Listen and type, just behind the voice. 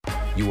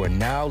You are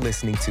now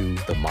listening to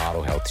The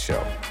Model Health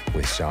Show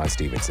with Sean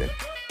Stevenson.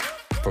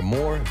 For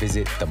more,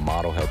 visit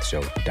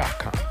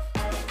themodelhealthshow.com.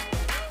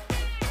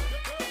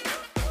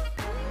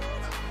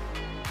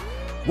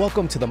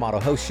 Welcome to The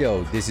Model Health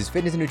Show. This is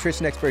fitness and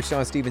nutrition expert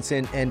Sean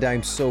Stevenson, and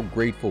I'm so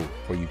grateful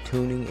for you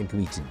tuning in for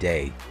me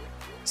today.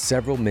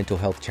 Several mental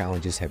health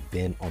challenges have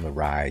been on the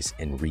rise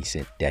in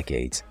recent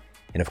decades.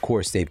 And of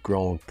course, they've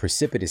grown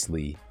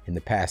precipitously in the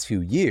past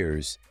few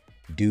years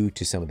due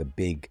to some of the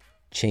big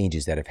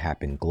changes that have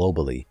happened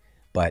globally.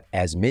 But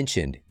as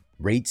mentioned,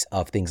 rates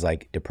of things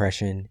like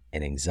depression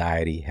and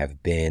anxiety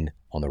have been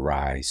on the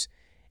rise.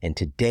 And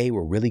today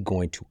we're really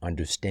going to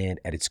understand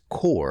at its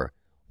core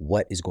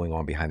what is going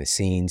on behind the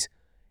scenes,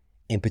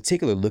 in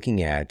particular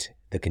looking at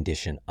the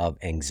condition of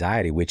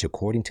anxiety, which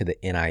according to the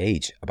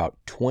NIH, about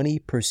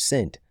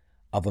 20%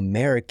 of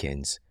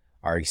Americans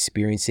are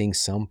experiencing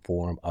some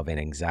form of an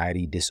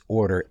anxiety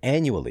disorder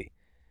annually.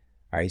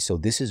 All right, so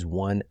this is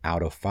 1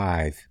 out of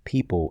 5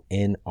 people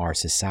in our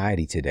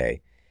society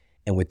today.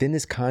 And within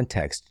this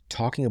context,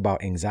 talking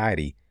about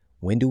anxiety,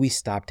 when do we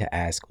stop to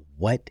ask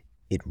what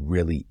it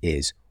really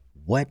is,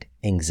 what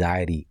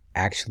anxiety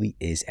actually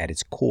is at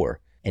its core?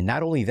 And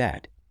not only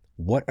that,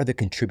 what are the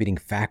contributing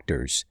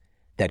factors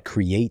that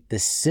create the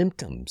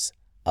symptoms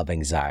of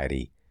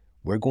anxiety?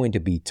 We're going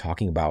to be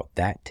talking about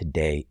that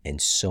today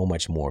and so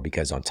much more,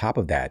 because on top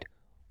of that,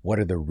 what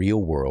are the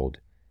real world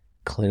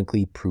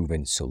clinically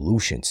proven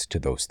solutions to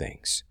those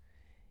things?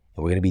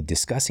 And we're going to be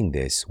discussing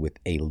this with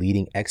a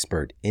leading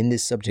expert in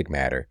this subject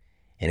matter.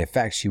 And in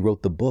fact, she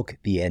wrote the book,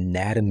 The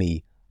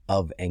Anatomy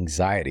of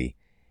Anxiety,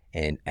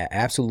 and an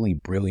absolutely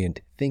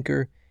brilliant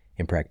thinker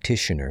and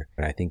practitioner.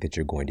 And I think that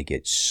you're going to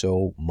get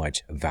so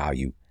much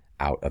value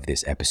out of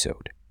this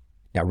episode.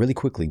 Now, really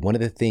quickly, one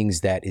of the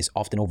things that is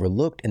often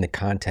overlooked in the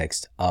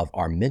context of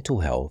our mental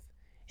health,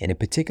 and in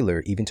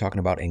particular, even talking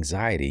about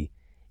anxiety,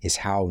 is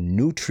how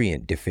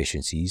nutrient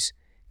deficiencies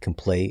can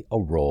play a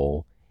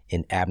role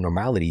in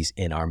abnormalities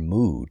in our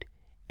mood,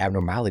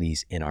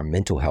 abnormalities in our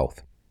mental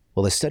health.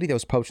 Well, a study that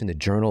was published in the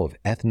Journal of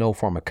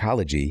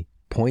Ethnopharmacology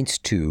points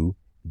to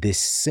this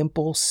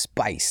simple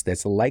spice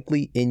that's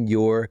likely in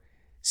your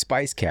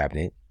spice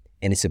cabinet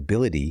and its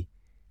ability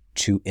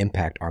to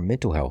impact our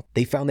mental health.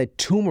 They found that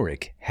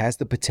turmeric has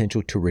the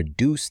potential to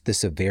reduce the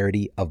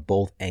severity of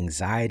both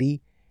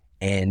anxiety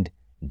and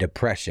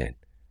depression.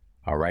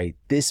 All right,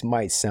 this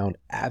might sound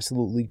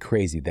absolutely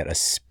crazy that a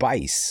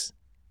spice,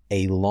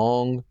 a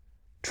long,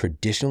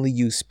 traditionally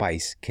used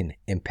spice, can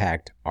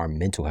impact our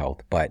mental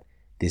health, but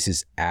this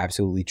is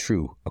absolutely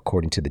true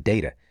according to the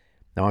data.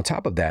 Now, on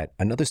top of that,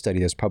 another study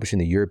that's published in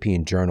the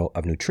European Journal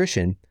of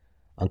Nutrition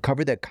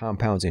uncovered that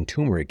compounds in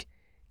turmeric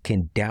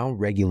can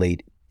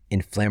downregulate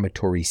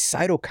inflammatory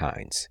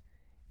cytokines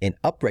and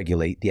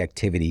upregulate the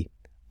activity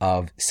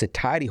of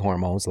satiety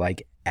hormones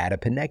like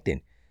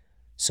adiponectin.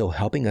 So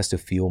helping us to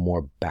feel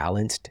more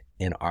balanced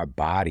in our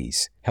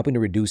bodies, helping to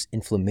reduce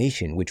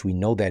inflammation, which we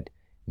know that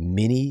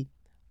many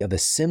of the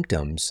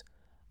symptoms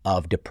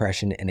of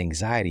depression and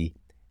anxiety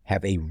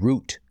have a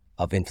root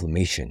of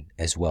inflammation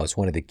as well. It's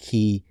one of the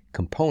key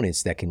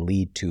components that can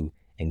lead to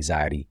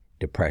anxiety,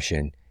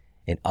 depression,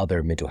 and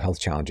other mental health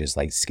challenges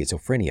like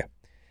schizophrenia.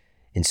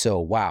 And so,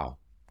 wow,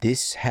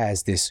 this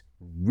has this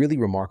really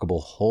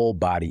remarkable whole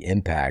body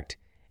impact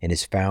and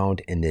is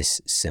found in this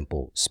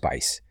simple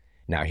spice.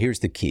 Now, here's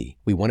the key.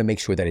 We want to make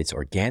sure that it's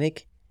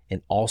organic,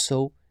 and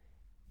also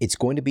it's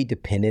going to be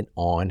dependent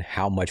on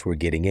how much we're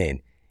getting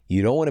in.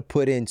 You don't want to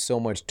put in so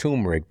much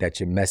turmeric that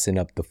you're messing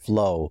up the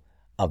flow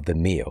of the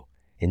meal.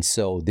 And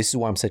so this is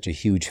why I'm such a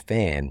huge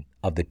fan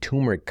of the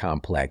turmeric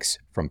complex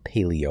from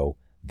Paleo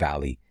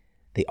Valley.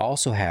 They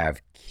also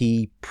have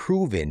key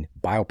proven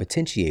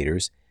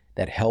biopotentiators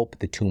that help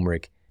the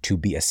turmeric to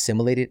be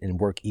assimilated and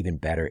work even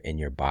better in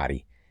your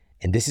body.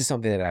 And this is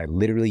something that I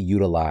literally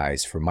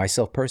utilize for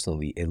myself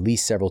personally at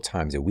least several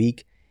times a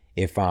week.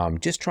 If I'm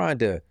just trying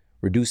to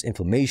reduce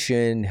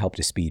inflammation, help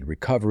to speed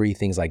recovery,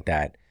 things like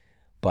that.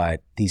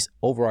 But these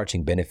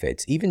overarching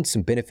benefits, even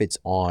some benefits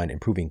on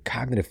improving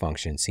cognitive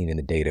function seen in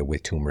the data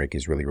with turmeric,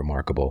 is really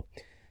remarkable.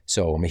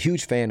 So I'm a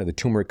huge fan of the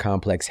turmeric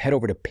complex. Head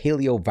over to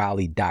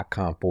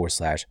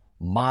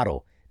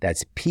paleovalley.com/model.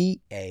 That's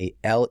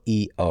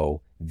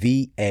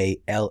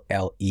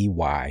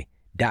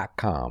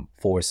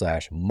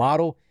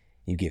PALEOVALLEY.com/model.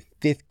 You get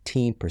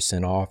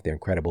 15% off their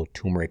incredible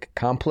turmeric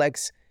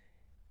complex,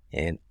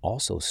 and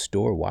also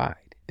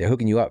store-wide. They're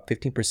hooking you up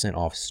 15%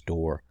 off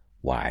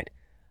store-wide.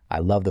 I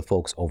love the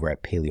folks over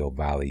at Paleo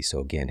Valley.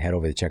 So again, head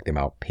over to check them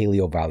out,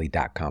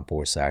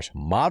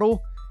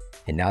 paleovalley.com/model.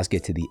 And now let's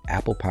get to the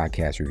Apple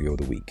Podcast review of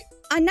the week.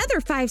 Another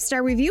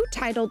 5-star review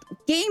titled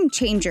Game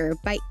Changer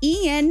by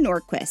Ian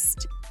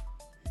Norquist.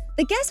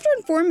 The guests are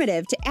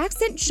informative to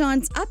accent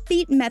Sean's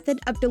upbeat method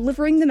of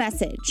delivering the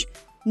message.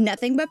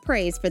 Nothing but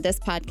praise for this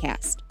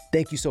podcast.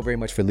 Thank you so very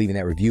much for leaving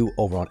that review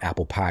over on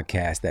Apple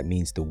Podcasts. That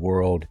means the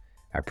world.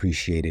 I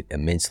appreciate it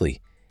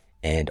immensely.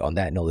 And on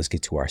that note, let's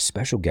get to our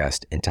special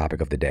guest and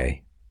topic of the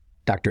day.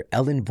 Dr.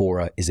 Ellen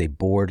Vora is a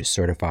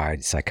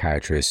board-certified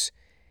psychiatrist,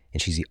 and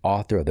she's the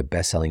author of the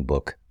best-selling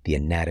book, The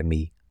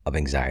Anatomy of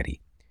Anxiety.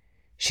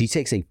 She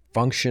takes a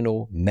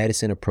functional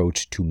medicine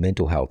approach to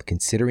mental health,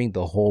 considering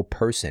the whole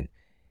person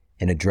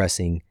and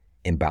addressing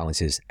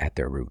imbalances at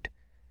their root.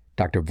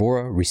 Dr.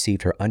 Vora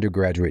received her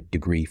undergraduate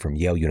degree from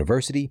Yale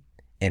University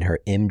and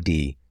her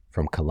MD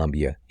from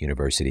Columbia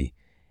University.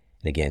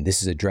 And again,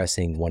 this is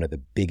addressing one of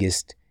the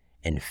biggest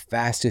and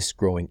fastest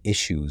growing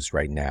issues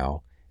right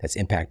now that's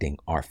impacting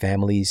our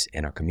families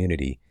and our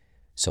community.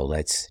 So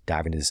let's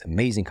dive into this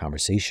amazing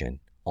conversation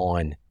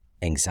on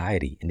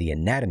anxiety and the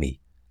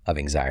anatomy of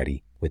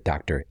anxiety with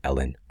Dr.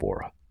 Ellen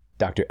Vora.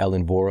 Dr.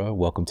 Ellen Vora,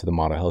 welcome to the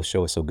Model Health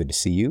Show. It's so good to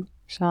see you.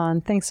 Sean,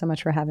 thanks so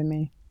much for having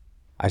me.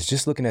 I was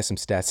just looking at some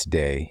stats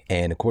today,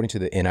 and according to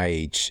the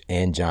NIH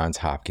and Johns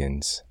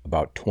Hopkins,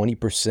 about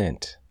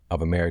 20%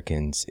 of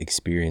Americans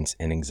experience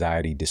an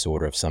anxiety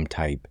disorder of some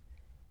type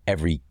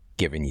every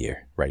given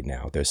year right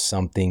now. There's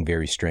something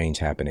very strange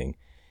happening.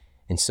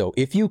 And so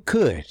if you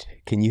could,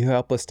 can you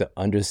help us to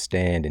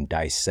understand and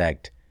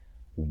dissect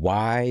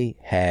why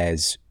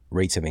has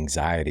rates of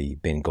anxiety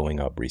been going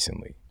up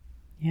recently?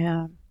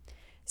 Yeah.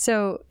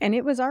 So, and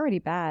it was already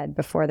bad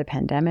before the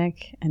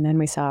pandemic. And then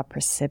we saw a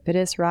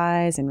precipitous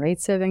rise in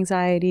rates of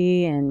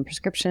anxiety and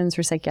prescriptions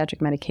for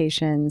psychiatric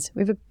medications.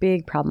 We have a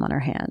big problem on our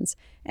hands.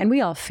 And we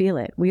all feel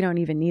it. We don't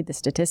even need the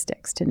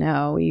statistics to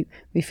know.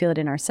 We feel it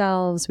in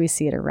ourselves. We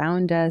see it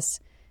around us.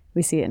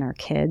 We see it in our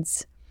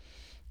kids.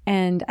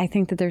 And I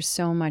think that there's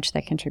so much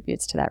that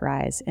contributes to that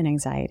rise in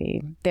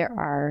anxiety. There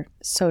are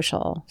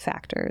social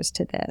factors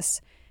to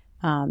this.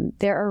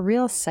 There are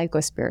real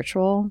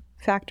psychospiritual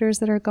factors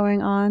that are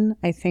going on.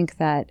 I think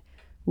that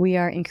we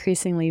are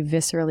increasingly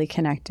viscerally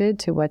connected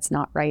to what's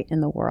not right in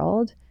the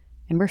world,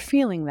 and we're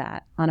feeling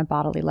that on a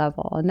bodily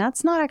level. And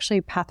that's not actually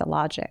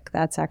pathologic.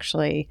 That's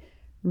actually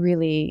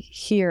really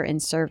here in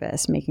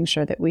service, making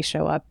sure that we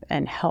show up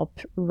and help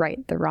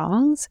right the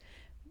wrongs.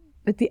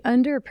 But the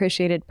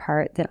underappreciated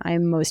part that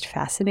I'm most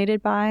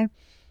fascinated by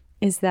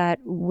is that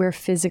we're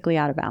physically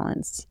out of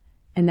balance,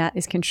 and that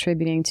is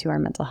contributing to our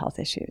mental health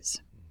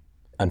issues.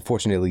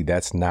 Unfortunately,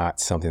 that's not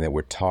something that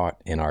we're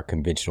taught in our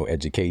conventional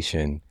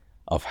education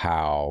of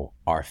how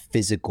our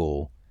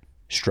physical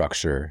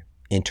structure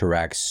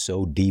interacts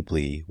so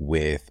deeply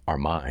with our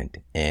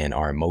mind and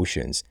our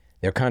emotions.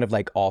 They're kind of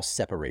like all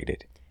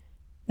separated.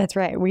 That's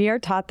right. We are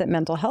taught that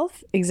mental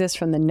health exists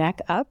from the neck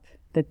up,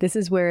 that this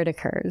is where it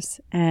occurs.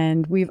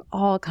 And we've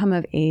all come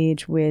of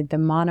age with the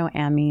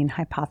monoamine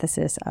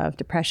hypothesis of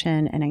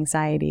depression and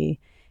anxiety.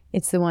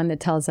 It's the one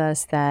that tells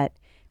us that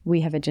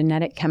we have a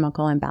genetic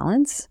chemical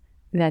imbalance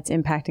that's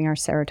impacting our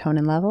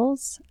serotonin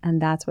levels,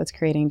 and that's what's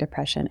creating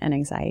depression and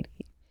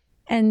anxiety.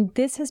 And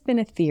this has been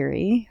a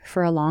theory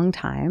for a long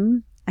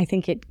time. I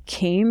think it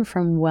came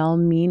from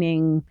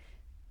well-meaning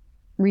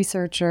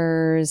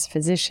researchers,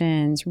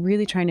 physicians,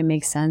 really trying to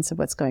make sense of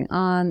what's going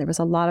on. There was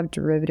a lot of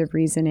derivative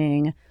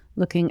reasoning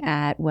looking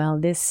at, well,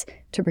 this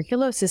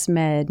tuberculosis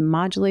med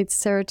modulates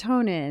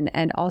serotonin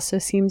and also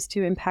seems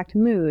to impact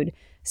mood.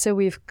 So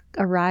we've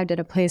arrived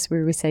at a place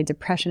where we say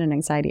depression and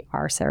anxiety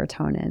are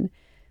serotonin.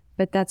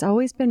 But that's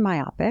always been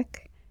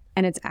myopic.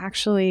 And it's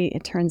actually,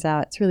 it turns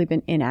out, it's really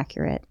been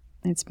inaccurate.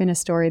 It's been a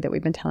story that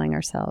we've been telling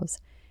ourselves.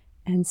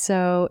 And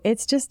so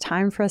it's just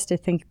time for us to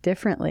think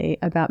differently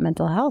about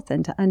mental health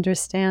and to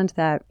understand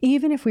that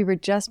even if we were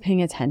just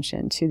paying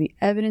attention to the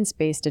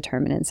evidence-based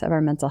determinants of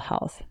our mental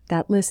health,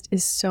 that list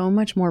is so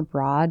much more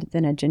broad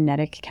than a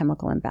genetic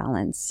chemical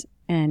imbalance.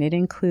 And it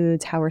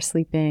includes how we're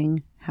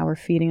sleeping, how we're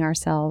feeding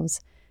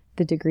ourselves,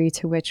 the degree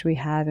to which we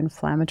have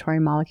inflammatory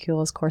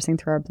molecules coursing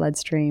through our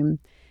bloodstream,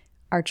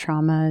 our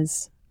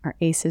traumas, our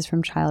ACEs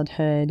from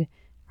childhood,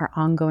 our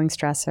ongoing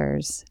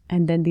stressors,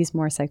 and then these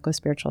more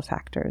psychospiritual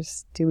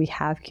factors. Do we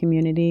have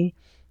community?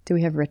 Do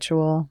we have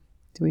ritual?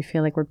 Do we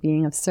feel like we're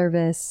being of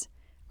service?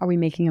 Are we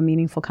making a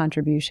meaningful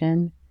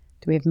contribution?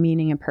 Do we have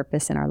meaning and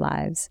purpose in our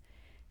lives?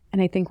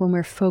 And I think when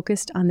we're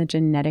focused on the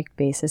genetic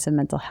basis of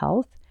mental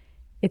health,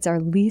 it's our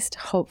least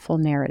hopeful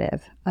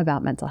narrative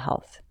about mental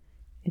health.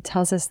 It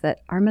tells us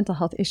that our mental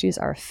health issues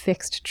are a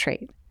fixed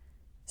trait,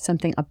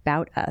 something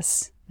about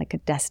us, like a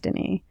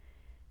destiny.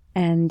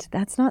 And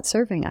that's not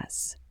serving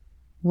us.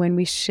 When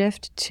we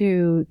shift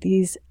to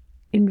these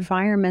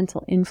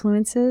environmental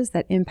influences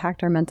that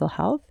impact our mental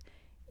health,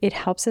 it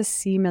helps us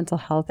see mental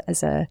health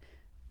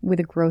with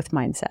a growth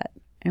mindset.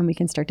 And we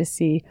can start to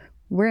see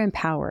we're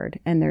empowered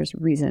and there's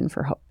reason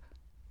for hope.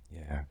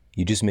 Yeah.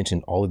 You just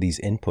mentioned all of these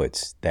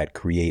inputs that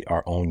create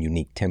our own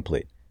unique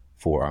template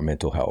for our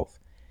mental health.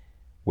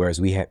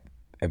 Whereas we have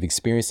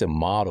experienced a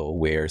model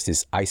where it's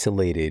this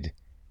isolated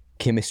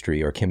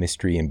chemistry or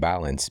chemistry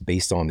imbalance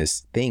based on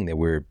this thing that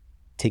we're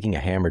taking a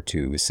hammer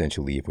to,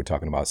 essentially, if we're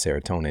talking about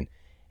serotonin. And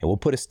we'll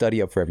put a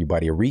study up for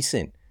everybody, a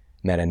recent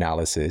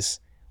meta-analysis,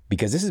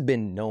 because this has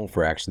been known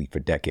for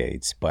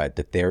decades, but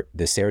the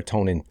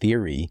serotonin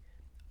theory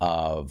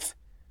of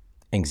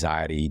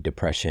anxiety,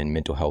 depression,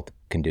 mental health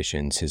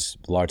conditions has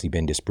largely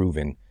been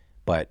disproven.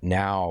 But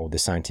now the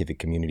scientific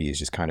community is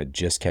just kind of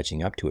just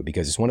catching up to it,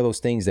 because it's one of those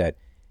things that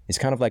it's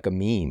kind of like a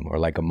meme or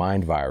like a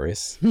mind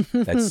virus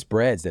that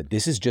spreads that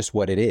this is just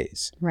what it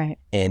is. Right.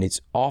 And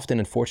it's often,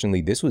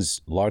 unfortunately, this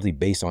was largely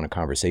based on a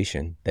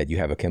conversation that you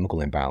have a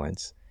chemical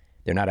imbalance.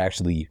 They're not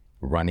actually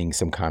running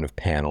some kind of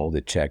panel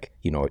to check,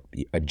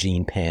 a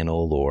gene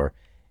panel or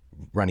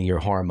running your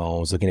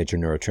hormones, looking at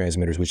your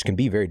neurotransmitters, which can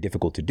be very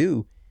difficult to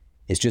do.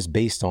 It's just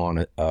based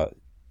on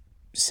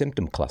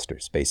symptom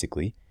clusters,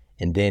 basically.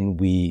 And then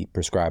we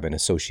prescribe an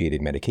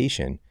associated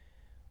medication,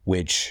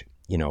 which,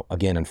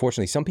 again,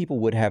 unfortunately, some people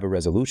would have a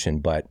resolution,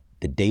 but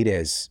the data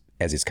as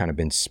it's kind of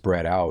been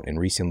spread out. And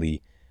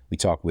recently we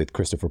talked with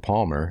Christopher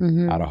Palmer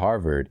out of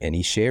Harvard, and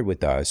he shared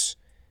with us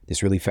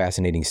this really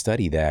fascinating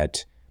study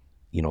that,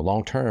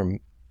 long-term,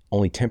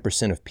 only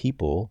 10% of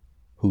people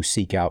who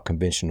seek out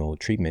conventional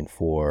treatment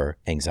for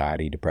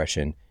anxiety,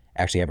 depression,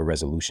 actually have a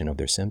resolution of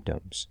their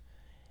symptoms.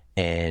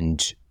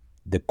 And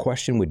the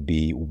question would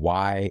be,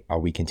 why are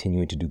we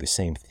continuing to do the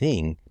same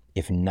thing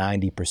if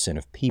 90%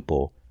 of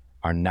people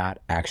are not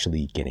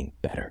actually getting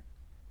better?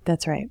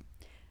 That's right.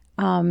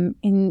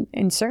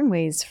 In certain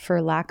ways,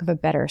 for lack of a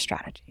better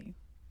strategy,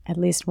 at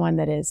least one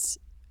that is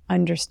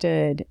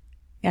understood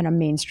at a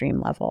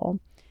mainstream level.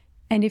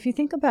 And if you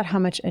think about how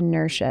much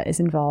inertia is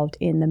involved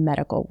in the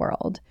medical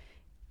world,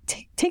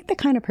 take the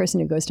kind of person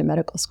who goes to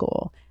medical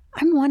school.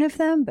 I'm one of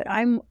them, but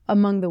I'm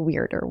among the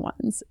weirder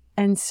ones.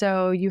 And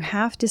so you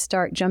have to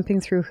start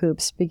jumping through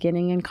hoops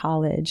beginning in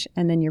college,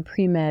 and then you're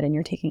pre-med and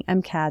you're taking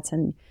MCATs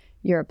and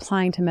you're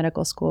applying to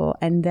medical school,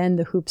 and then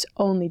the hoops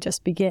only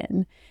just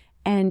begin.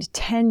 And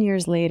 10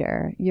 years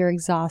later, you're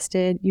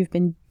exhausted. You've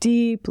been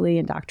deeply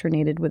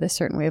indoctrinated with a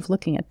certain way of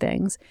looking at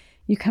things.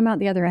 You come out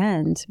the other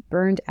end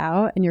burned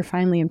out, and you're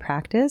finally in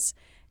practice.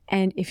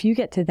 And if you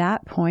get to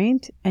that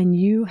point and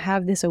you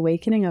have this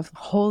awakening of,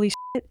 holy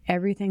shit,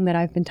 everything that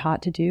I've been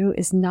taught to do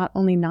is not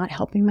only not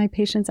helping my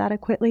patients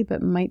adequately,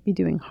 but might be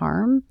doing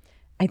harm,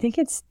 I think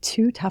it's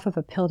too tough of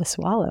a pill to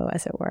swallow,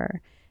 as it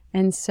were.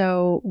 And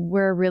so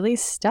we're really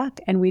stuck,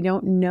 and we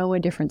don't know a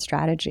different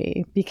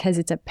strategy because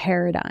it's a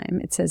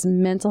paradigm. It says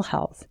mental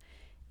health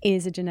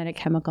is a genetic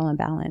chemical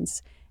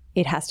imbalance.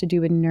 It has to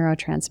do with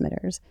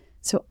neurotransmitters.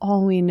 So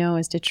all we know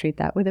is to treat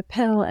that with a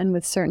pill and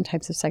with certain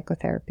types of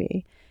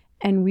psychotherapy.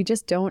 And we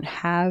just don't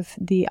have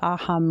the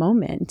aha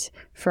moment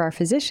for our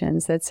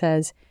physicians that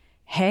says,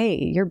 hey,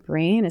 your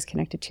brain is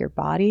connected to your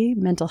body.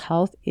 Mental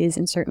health is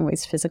in certain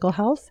ways physical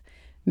health.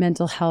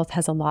 Mental health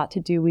has a lot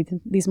to do with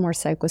these more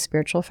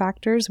psycho-spiritual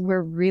factors.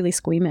 We're really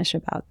squeamish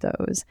about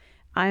those.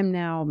 I'm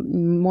now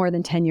more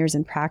than 10 years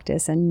in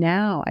practice, and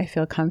now I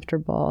feel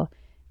comfortable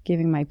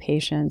giving my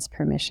patients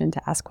permission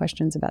to ask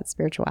questions about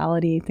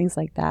spirituality, things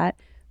like that.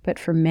 But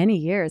for many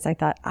years, I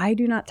thought, I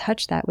do not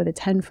touch that with a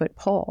 10-foot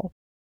pole.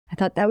 I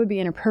thought that would be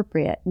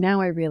inappropriate.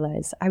 Now I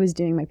realize I was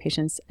doing my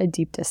patients a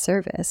deep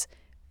disservice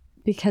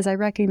because I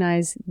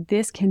recognize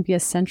this can be a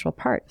central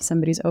part of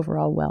somebody's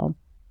overall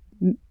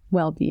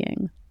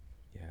well-being.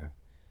 Yeah.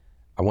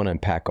 I want to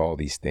unpack all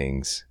these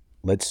things.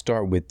 Let's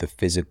start with the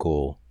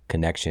physical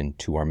connection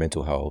to our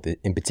mental health,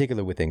 in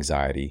particular with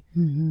anxiety.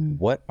 Mm-hmm.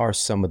 What are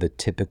some of the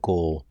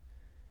typical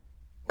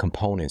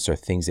components or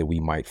things that we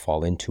might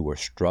fall into or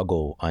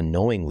struggle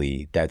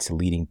unknowingly that's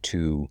leading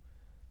to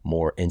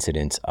more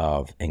incidents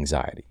of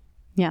anxiety?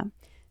 Yeah.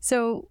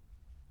 So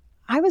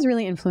I was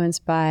really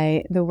influenced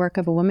by the work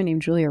of a woman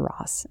named Julia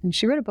Ross, and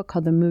she wrote a book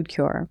called The Mood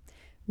Cure,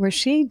 where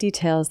she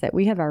details that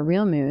we have our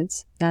real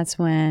moods. That's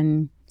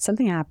when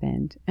something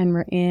happened and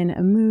we're in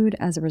a mood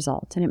as a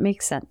result, and it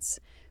makes sense.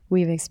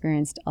 We've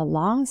experienced a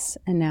loss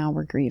and now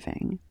we're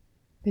grieving.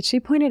 But she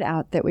pointed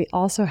out that we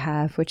also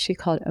have what she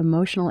called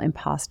emotional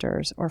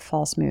imposters or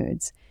false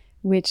moods,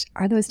 which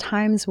are those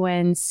times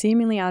when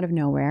seemingly out of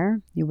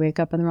nowhere, you wake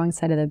up on the wrong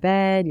side of the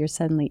bed, you're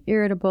suddenly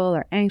irritable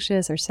or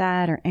anxious or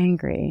sad or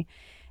angry.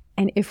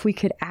 And if we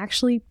could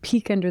actually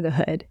peek under the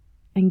hood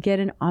and get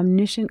an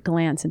omniscient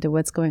glance into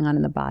what's going on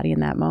in the body in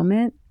that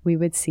moment, we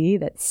would see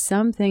that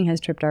something has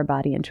tripped our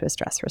body into a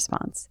stress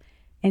response.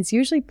 And it's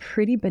usually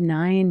pretty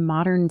benign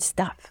modern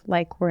stuff,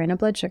 like we're in a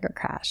blood sugar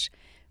crash.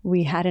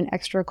 We had an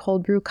extra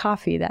cold brew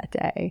coffee that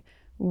day.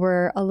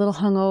 We're a little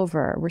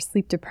hungover. We're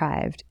sleep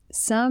deprived.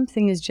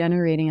 Something is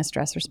generating a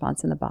stress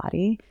response in the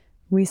body.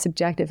 We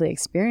subjectively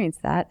experience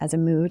that as a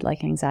mood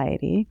like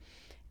anxiety.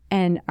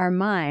 And our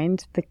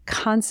mind, the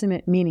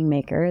consummate meaning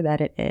maker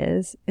that it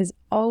is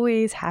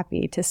always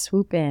happy to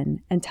swoop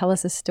in and tell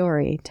us a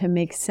story to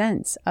make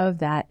sense of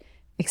that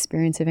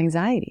experience of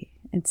anxiety.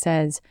 It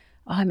says,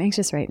 oh, I'm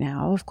anxious right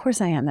now. Of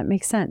course I am. That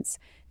makes sense.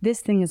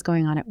 This thing is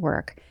going on at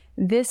work.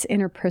 This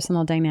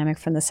interpersonal dynamic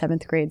from the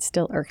 7th grade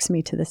still irks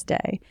me to this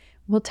day.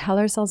 We'll tell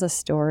ourselves a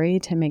story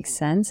to make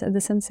sense of the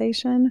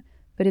sensation,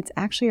 but it's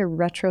actually a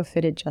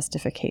retrofitted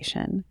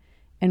justification.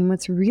 And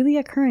what's really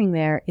occurring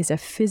there is a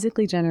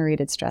physically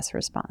generated stress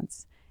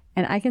response.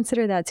 And I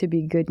consider that to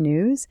be good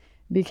news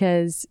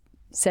because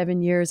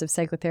 7 years of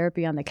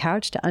psychotherapy on the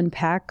couch to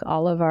unpack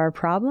all of our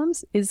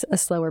problems is a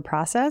slower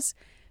process.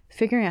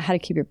 Figuring out how to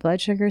keep your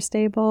blood sugar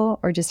stable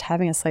or just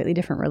having a slightly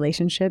different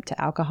relationship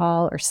to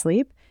alcohol or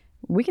sleep,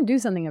 we can do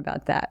something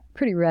about that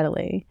pretty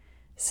readily.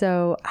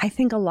 So I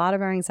think a lot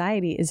of our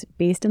anxiety is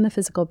based in the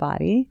physical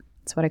body.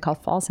 It's what I call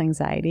false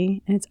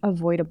anxiety, and it's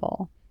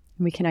avoidable.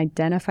 And we can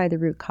identify the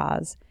root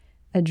cause,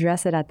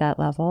 address it at that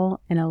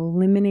level, and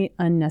eliminate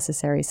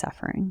unnecessary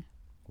suffering.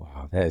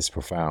 Wow, that is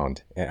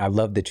profound. And I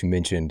love that you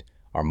mentioned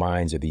our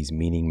minds are these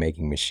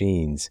meaning-making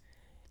machines.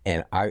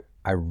 And I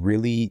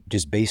really,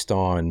 just based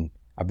on,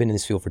 I've been in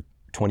this field for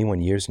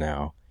 21 years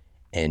now,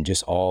 and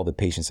just all the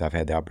patients I've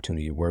had the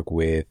opportunity to work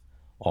with,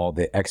 all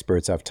the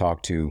experts I've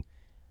talked to,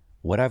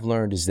 what I've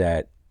learned is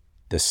that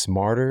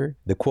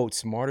the quote,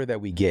 smarter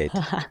that we get,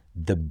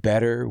 the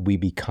better we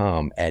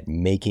become at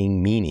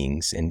making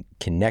meanings and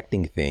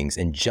connecting things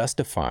and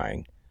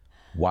justifying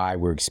why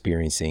we're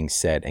experiencing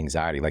said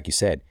anxiety. Like you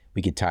said,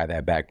 we could tie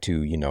that back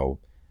to,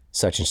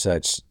 such and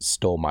such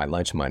stole my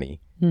lunch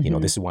money.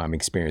 This is why I'm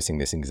experiencing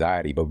this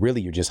anxiety, but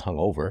really you're just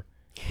hungover,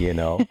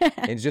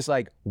 And it's just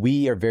like,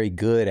 we are very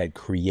good at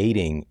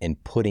creating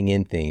and putting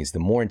in things. The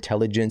more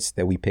intelligence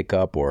that we pick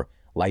up, or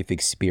life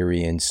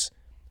experience,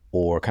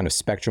 or kind of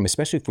spectrum,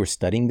 especially if we're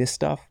studying this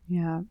stuff,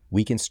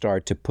 we can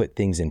start to put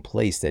things in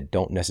place that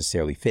don't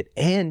necessarily fit.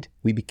 And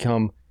we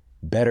become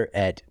better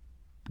at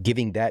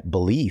giving that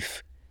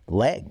belief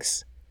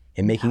legs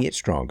and making it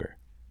stronger.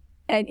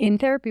 And in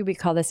therapy, we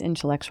call this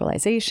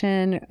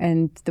intellectualization.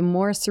 And the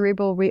more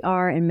cerebral we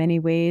are in many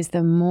ways,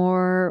 the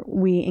more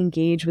we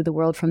engage with the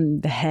world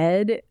from the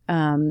head,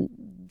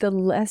 the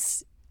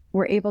less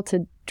we're able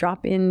to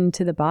drop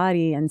into the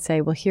body and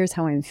say, well, here's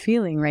how I'm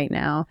feeling right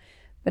now.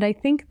 But I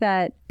think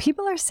that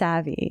people are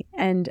savvy.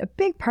 And a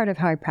big part of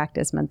how I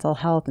practice mental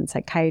health and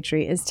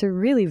psychiatry is to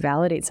really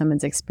validate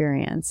someone's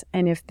experience.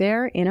 And if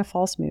they're in a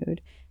false mood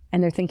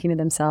and they're thinking to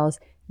themselves,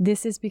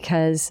 this is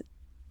because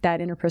that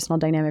interpersonal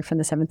dynamic from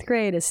the 7th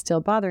grade is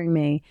still bothering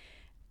me,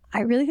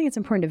 I really think it's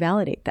important to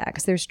validate that,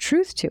 because there's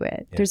truth to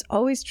it. Yeah. There's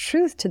always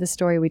truth to the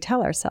story we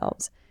tell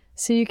ourselves.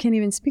 So you can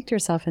even speak to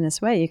yourself in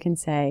this way. You can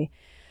say,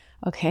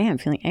 okay, I'm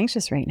feeling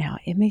anxious right now.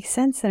 It makes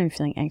sense that I'm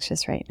feeling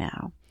anxious right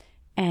now.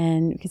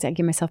 And because I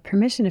give myself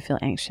permission to feel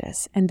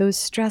anxious. And those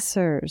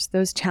stressors,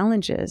 those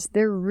challenges,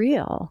 they're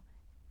real.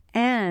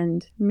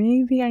 And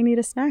maybe I need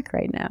a snack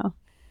right now.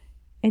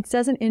 It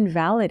doesn't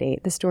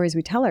invalidate the stories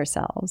we tell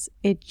ourselves.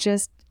 It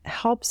just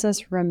helps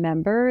us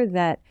remember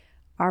that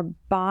our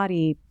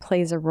body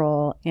plays a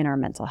role in our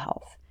mental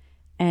health.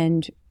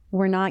 And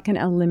we're not going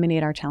to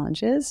eliminate our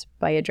challenges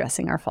by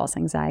addressing our false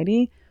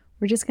anxiety.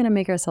 We're just going to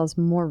make ourselves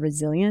more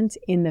resilient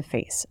in the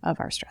face of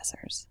our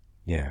stressors.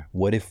 Yeah.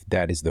 What if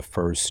that is the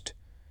first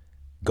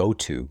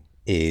go-to,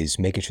 is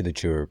making sure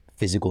that your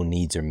physical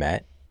needs are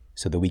met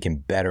so that we can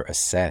better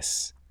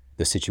assess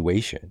the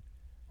situation,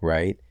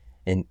 right?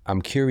 And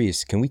I'm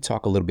curious, can we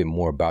talk a little bit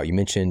more about, you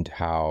mentioned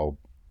how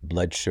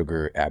blood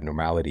sugar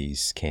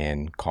abnormalities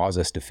can cause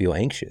us to feel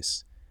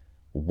anxious.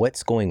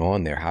 What's going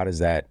on there? How does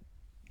that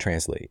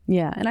translate?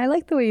 Yeah, and I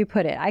like the way you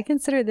put it. I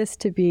consider this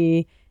to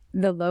be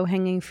the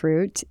low-hanging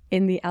fruit.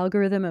 In the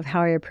algorithm of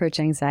how I approach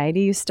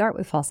anxiety, you start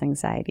with false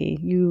anxiety.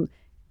 You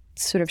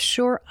sort of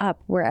shore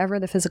up wherever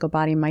the physical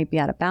body might be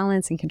out of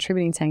balance and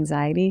contributing to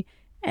anxiety,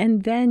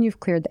 and then you've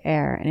cleared the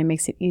air, and it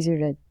makes it easier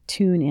to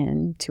tune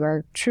in to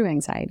our true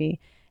anxiety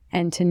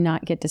and to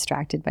not get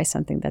distracted by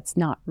something that's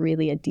not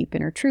really a deep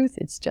inner truth.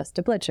 It's just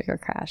a blood sugar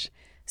crash.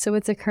 So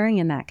what's occurring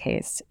in that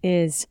case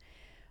is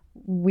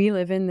we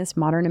live in this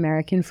modern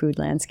American food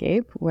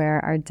landscape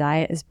where our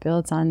diet is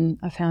built on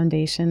a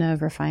foundation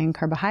of refined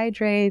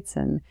carbohydrates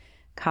and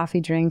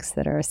coffee drinks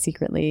that are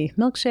secretly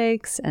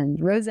milkshakes and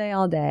rosé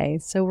all day.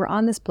 So we're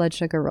on this blood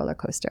sugar roller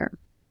coaster.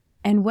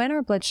 And when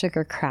our blood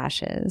sugar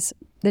crashes,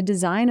 the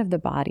design of the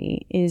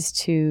body is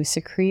to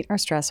secrete our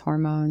stress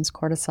hormones,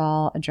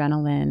 cortisol,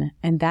 adrenaline,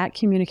 and that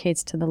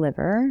communicates to the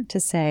liver to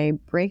say,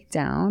 break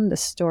down the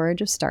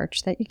storage of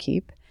starch that you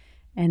keep,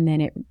 and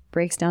then it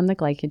breaks down the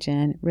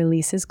glycogen,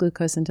 releases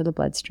glucose into the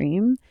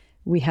bloodstream.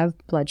 We have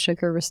blood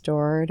sugar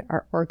restored.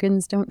 Our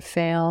organs don't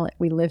fail.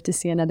 We live to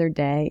see another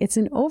day. It's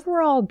an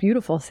overall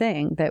beautiful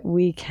thing that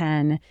we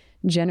can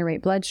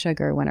generate blood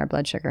sugar when our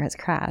blood sugar has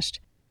crashed.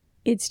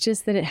 It's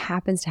just that it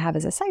happens to have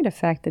as a side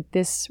effect that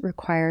this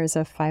requires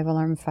a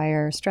 5-alarm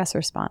fire stress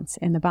response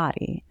in the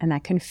body, and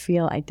that can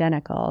feel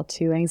identical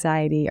to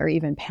anxiety or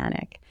even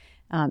panic.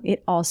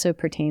 It also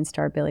pertains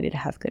to our ability to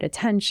have good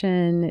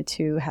attention,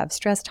 to have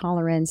stress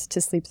tolerance,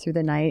 to sleep through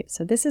the night.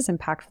 So this is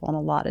impactful in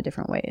a lot of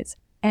different ways.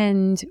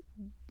 And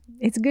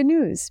it's good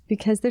news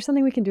because there's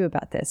something we can do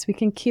about this. We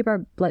can keep our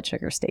blood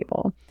sugar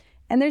stable.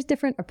 And there's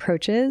different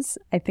approaches.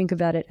 I think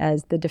about it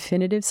as the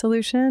definitive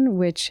solution,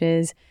 which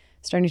is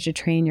starting to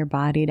train your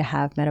body to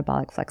have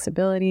metabolic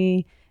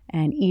flexibility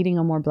and eating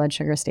a more blood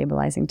sugar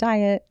stabilizing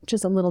diet, which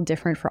is a little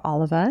different for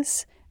all of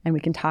us. And we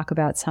can talk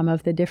about some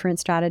of the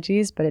different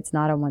strategies, but it's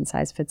not a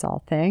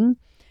one-size-fits-all thing.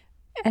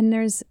 And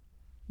there's,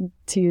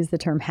 to use the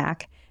term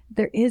hack,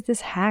 there is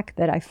this hack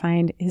that I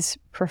find is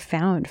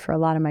profound for a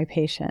lot of my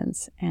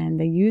patients. And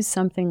they use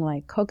something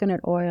like coconut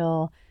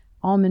oil,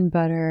 almond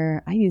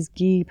butter. I use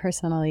ghee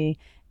personally.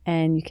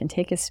 And you can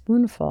take a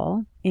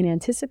spoonful in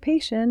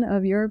anticipation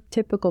of your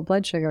typical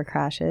blood sugar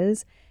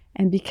crashes.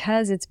 And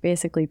because it's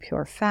basically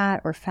pure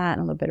fat or fat and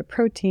a little bit of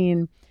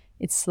protein,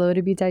 It's slow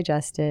to be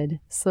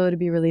digested, slow to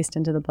be released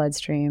into the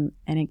bloodstream,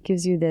 and it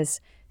gives you this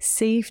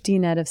safety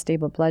net of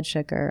stable blood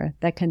sugar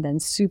that can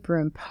then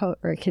superimpose,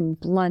 or it can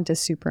blunt a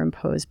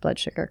superimposed blood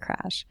sugar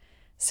crash.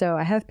 So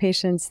I have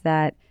patients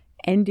that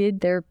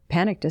ended their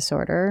panic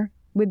disorder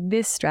with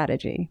this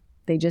strategy.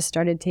 They just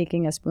started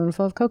taking a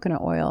spoonful of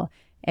coconut oil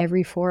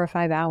every 4 or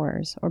 5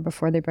 hours, or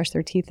before they brush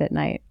their teeth at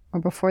night, or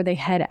before they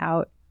head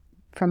out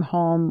from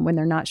home when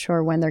they're not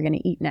sure when they're going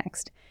to eat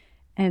next.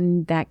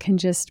 And that can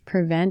just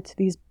prevent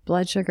these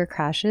blood sugar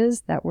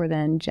crashes that were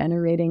then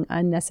generating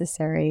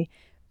unnecessary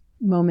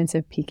moments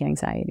of peak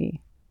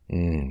anxiety.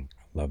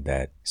 Love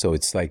that. So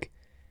it's like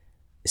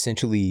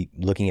essentially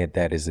looking at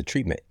that as a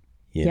treatment,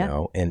 you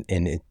know, and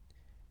it,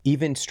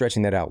 even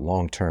stretching that out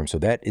long term. So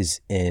that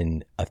is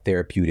in a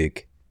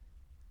therapeutic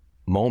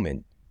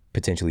moment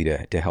potentially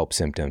to help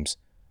symptoms,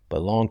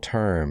 but long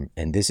term,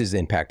 and this has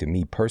impacted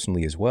me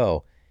personally as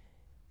well.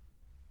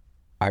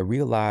 I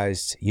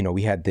realized, you know,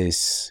 we had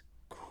this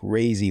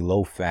crazy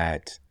low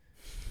fat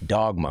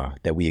dogma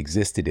that we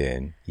existed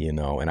in, you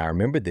know, and I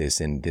remember this,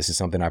 and this is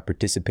something I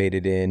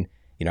participated in.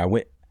 You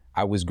know,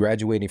 I was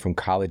graduating from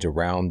college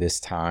around this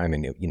time,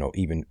 and you know,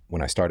 even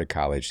when I started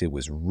college, it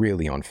was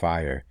really on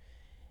fire.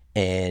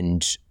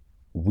 And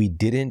we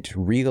didn't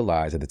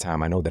realize at the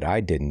time, I know that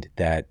I didn't,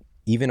 that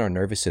even our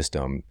nervous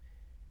system,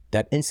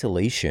 that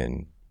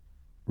insulation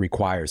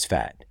requires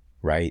fat,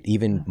 right?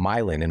 Even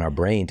myelin in our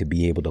brain to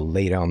be able to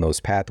lay down those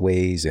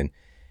pathways. And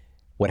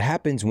what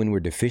happens when we're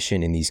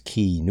deficient in these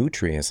key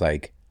nutrients,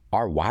 like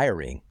our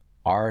wiring,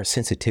 our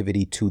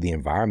sensitivity to the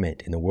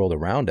environment and the world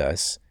around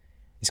us,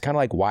 is kind of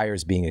like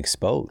wires being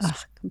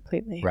exposed.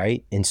 Completely.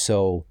 Right? And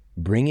so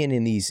bringing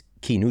in these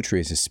key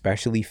nutrients,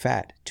 especially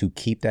fat, to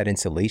keep that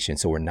insulation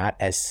so we're not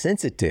as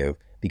sensitive,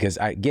 because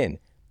again,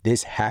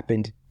 this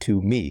happened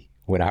to me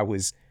when I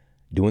was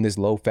doing this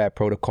low fat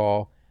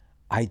protocol.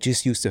 I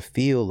just used to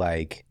feel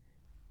like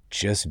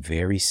just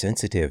very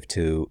sensitive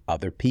to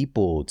other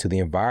people, to the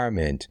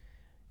environment.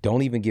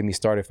 Don't even get me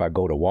started if I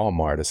go to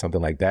Walmart or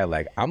something like that.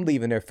 Like I'm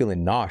leaving there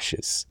feeling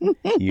nauseous,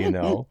 you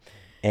know?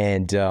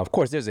 And of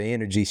course, there's an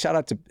energy. Shout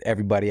out to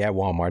everybody at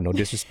Walmart, no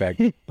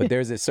disrespect, but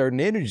there's a certain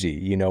energy,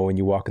 you know, when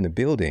you walk in the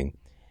building.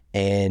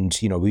 And,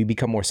 you know, we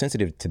become more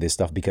sensitive to this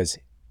stuff because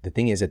the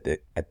thing is at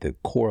the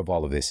core of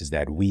all of this is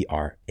that we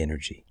are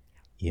energy.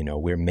 You know,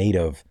 we're made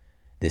of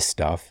this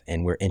stuff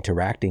and we're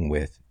interacting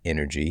with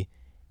energy.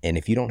 And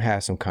if you don't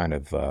have some kind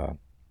of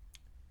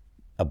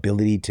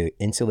ability to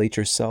insulate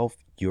yourself,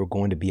 you're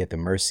going to be at the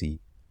mercy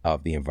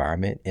of the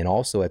environment and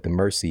also at the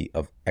mercy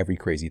of every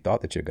crazy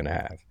thought that you're going to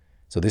have.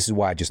 So this is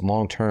why just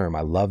long term,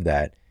 I love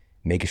that,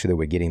 making sure that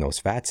we're getting those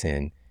fats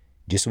in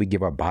just so we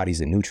give our bodies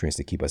the nutrients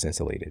to keep us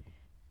insulated.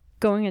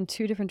 Going in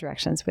two different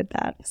directions with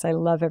that, because I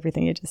love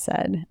everything you just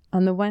said.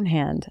 On the one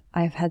hand,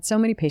 I've had so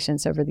many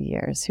patients over the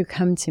years who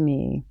come to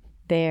me,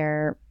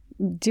 they're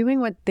doing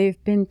what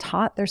they've been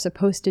taught they're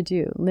supposed to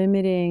do,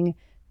 limiting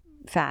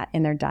fat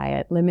in their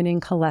diet, limiting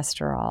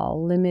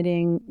cholesterol,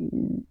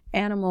 limiting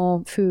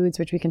animal foods,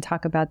 which we can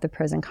talk about the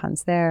pros and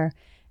cons there.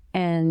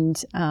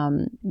 And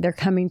they're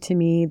coming to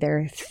me,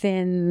 they're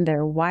thin,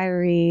 they're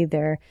wiry,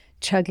 they're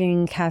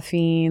chugging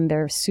caffeine,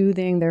 they're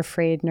soothing their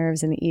frayed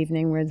nerves in the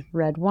evening with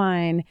red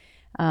wine.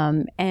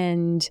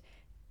 And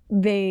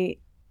they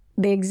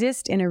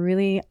exist in a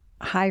really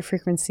high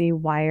frequency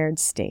wired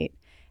state.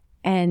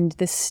 And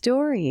the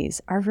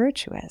stories are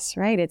virtuous,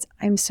 right? It's,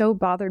 I'm so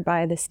bothered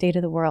by the state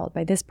of the world,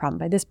 by this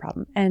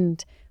problem,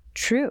 and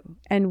true.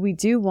 And we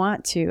do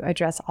want to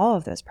address all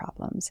of those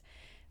problems.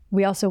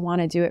 We also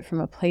want to do it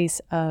from a place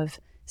of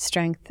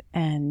strength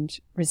and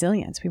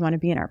resilience. We want to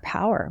be in our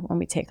power when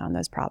we take on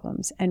those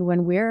problems. And when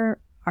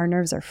our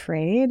nerves are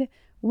frayed,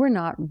 we're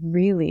not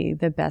really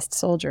the best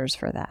soldiers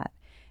for that.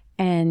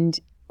 And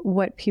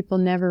what people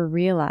never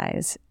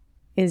realize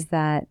is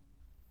that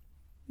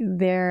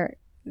they're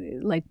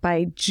like,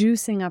 by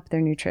juicing up their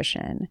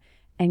nutrition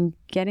and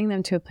getting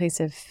them to a place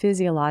of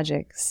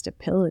physiologic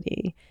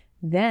stability,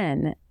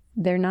 then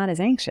they're not as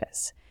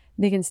anxious.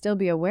 They can still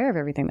be aware of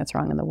everything that's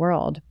wrong in the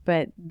world,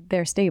 but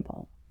they're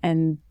stable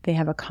and they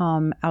have a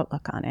calm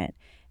outlook on it.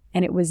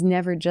 And it was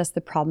never just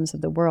the problems of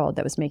the world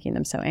that was making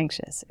them so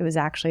anxious. It was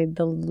actually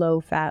the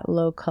low fat,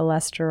 low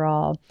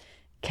cholesterol,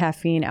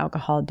 caffeine,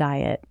 alcohol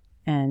diet,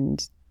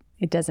 and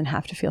it doesn't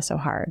have to feel so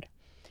hard.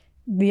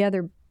 The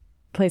other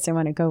place I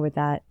want to go with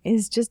that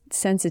is just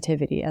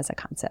sensitivity as a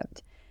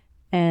concept.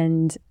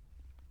 And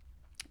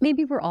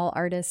maybe we're all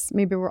artists,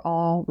 maybe we're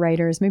all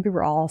writers, maybe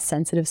we're all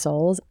sensitive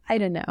souls. I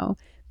don't know.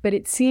 But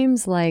it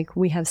seems like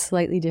we have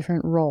slightly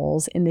different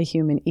roles in the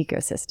human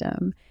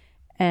ecosystem.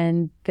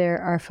 And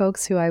there are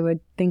folks who I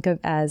would think of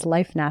as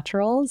life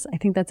naturals. I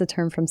think that's a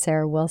term from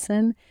Sarah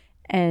Wilson.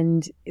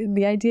 And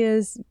the idea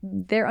is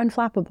they're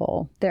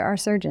unflappable. There are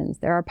surgeons,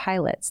 there are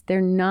pilots.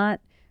 They're not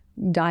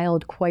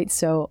dialed quite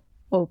so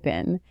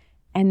open.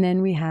 And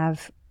then we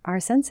have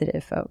our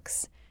sensitive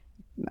folks,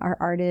 our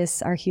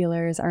artists, our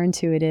healers, our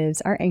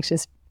intuitives, our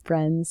anxious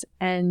friends.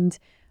 And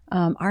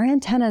our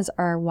antennas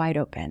are wide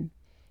open.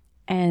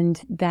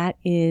 And that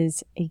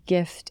is a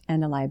gift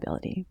and a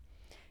liability.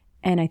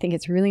 And I think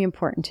it's really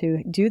important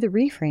to do the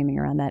reframing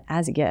around that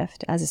as a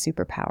gift, as a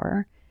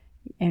superpower.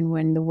 And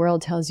when the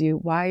world tells you,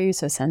 why are you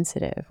so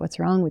sensitive? What's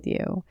wrong with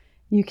you?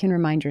 You can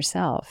remind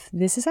yourself,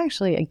 this is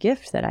actually a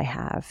gift that I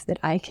have, that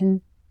I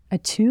can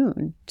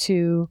attune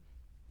to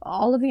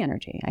all of the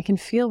energy. I can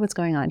feel what's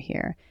going on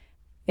here.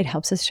 It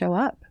helps us show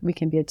up. We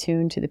can be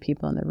attuned to the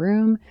people in the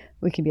room.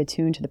 We can be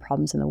attuned to the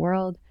problems in the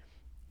world.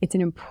 It's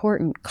an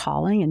important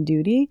calling and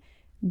duty,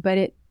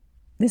 but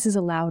this is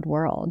a loud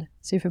world.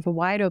 So if you have a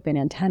wide open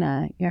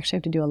antenna, you actually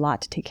have to do a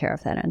lot to take care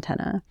of that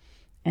antenna.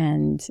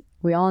 And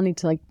we all need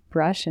to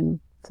brush and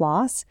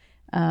floss.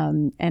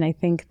 And I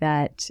think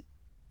that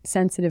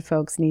sensitive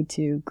folks need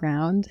to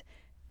ground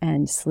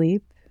and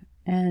sleep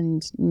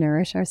and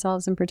nourish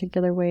ourselves in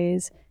particular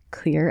ways,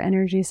 clear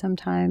energy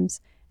sometimes,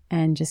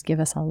 and just give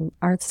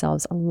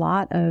ourselves a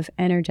lot of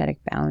energetic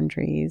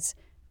boundaries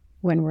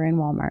when we're in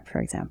Walmart, for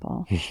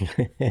example.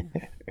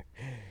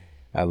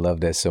 I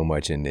love that so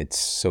much. And it's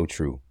so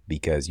true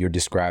because you're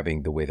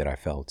describing the way that I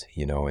felt,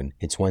 and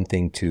it's one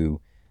thing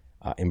to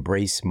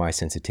embrace my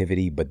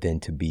sensitivity, but then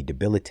to be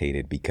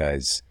debilitated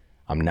because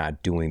I'm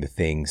not doing the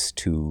things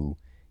to,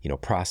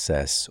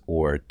 process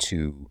or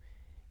to,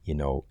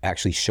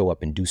 actually show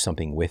up and do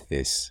something with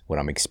this, what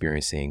I'm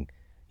experiencing,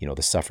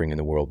 the suffering in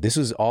the world. This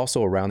was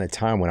also around that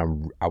time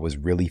when I was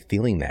really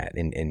feeling that.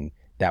 And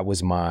that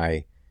was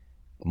my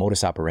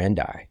modus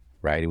operandi,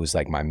 right? It was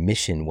like my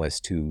mission was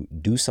to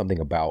do something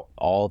about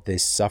all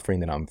this suffering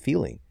that I'm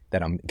feeling,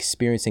 that I'm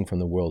experiencing from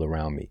the world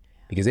around me.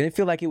 Because it didn't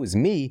feel like it was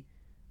me,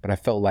 but I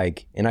felt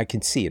like, and I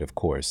can see it, of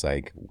course,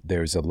 like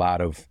there's a lot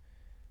of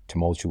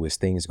tumultuous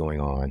things going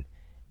on.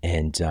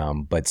 And,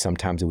 but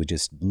sometimes it would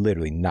just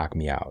literally knock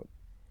me out.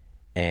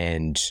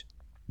 And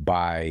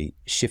by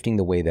shifting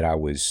the way that I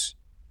was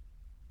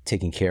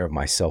taking care of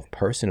myself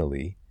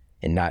personally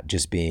and not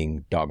just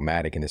being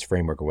dogmatic in this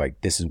framework of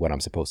like, this is what I'm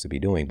supposed to be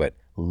doing, but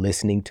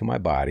listening to my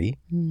body,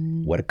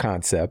 what a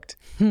concept,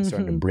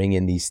 starting to bring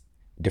in these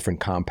different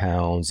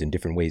compounds and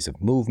different ways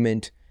of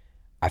movement,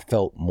 I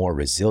felt more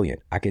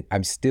resilient.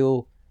 I'm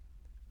still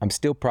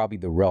probably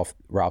the Ralph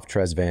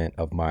Tresvant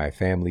of my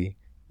family.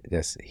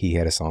 He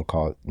had a song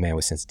called Man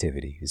with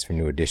Sensitivity. It's from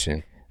New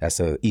Edition. That's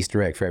a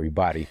Easter egg for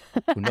everybody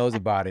who knows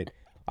about it.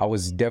 I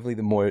was definitely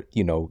the more,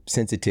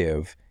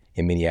 sensitive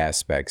in many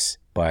aspects,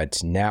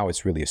 but now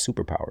it's really a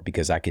superpower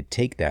because I could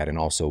take that and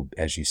also,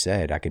 as you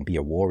said, I can be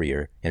a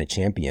warrior and a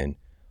champion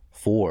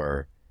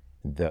for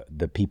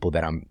the people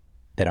that I'm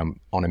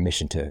on a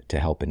mission to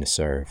help and to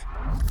serve.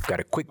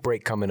 Got a quick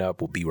break coming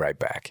up. We'll be right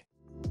back.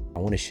 I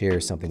want to share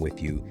something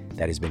with you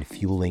that has been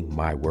fueling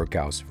my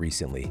workouts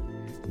recently.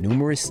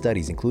 Numerous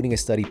studies, including a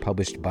study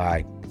published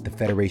by the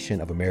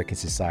Federation of American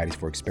Societies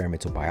for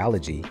Experimental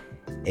Biology,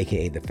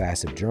 aka the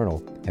FASF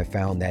Journal, have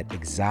found that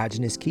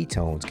exogenous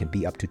ketones can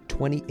be up to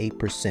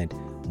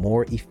 28%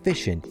 more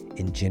efficient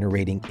in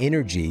generating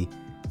energy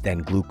than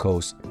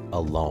glucose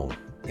alone.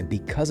 And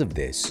because of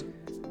this,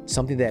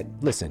 something that,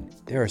 listen,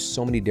 there are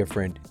so many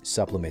different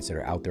supplements that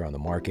are out there on the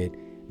market.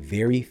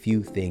 Very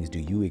few things do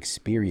you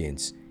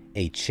experience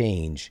a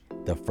change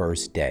the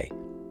first day.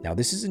 Now,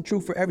 this isn't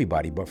true for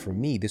everybody, but for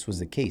me, this was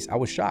the case. I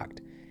was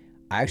shocked.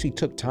 I actually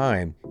took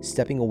time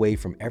stepping away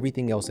from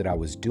everything else that I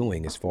was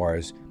doing as far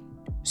as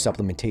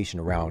supplementation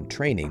around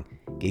training,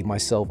 gave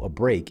myself a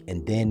break,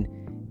 and then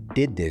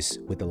did this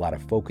with a lot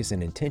of focus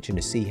and intention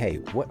to see, hey,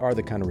 what are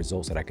the kind of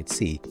results that I could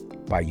see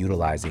by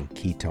utilizing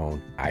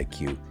Ketone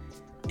IQ?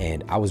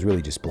 And I was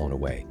really just blown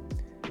away.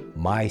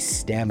 My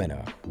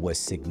stamina was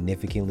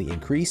significantly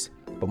increased,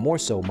 but more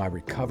so my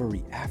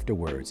recovery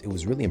afterwards. It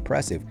was really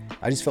impressive.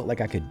 I just felt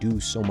like I could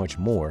do so much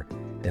more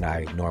than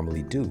I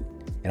normally do.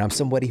 And I'm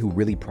somebody who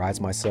really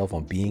prides myself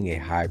on being a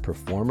high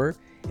performer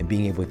and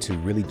being able to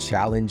really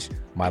challenge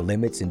my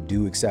limits and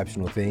do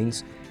exceptional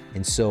things.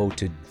 And so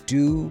to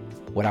do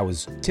what I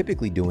was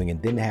typically doing and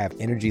then have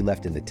energy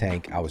left in the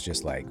tank, I was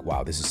just like,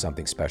 wow, this is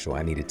something special.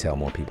 I need to tell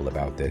more people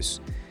about this.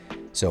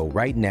 So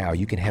right now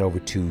you can head over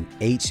to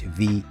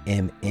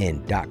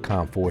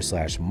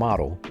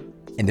hvmn.com/model,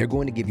 and they're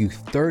going to give you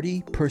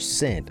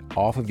 30%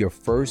 off of your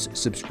first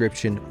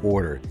subscription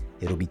order.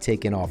 It'll be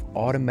taken off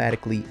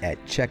automatically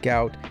at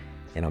checkout.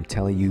 And I'm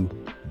telling you,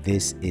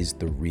 this is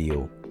the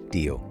real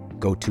deal.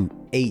 Go to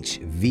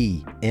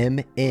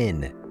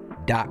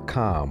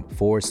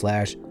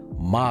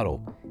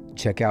hvmn.com/model.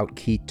 Check out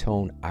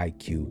Ketone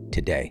IQ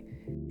today.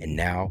 And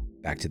now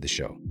back to the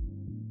show.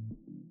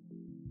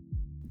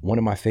 One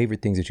of my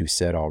favorite things that you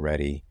said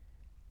already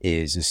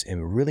is this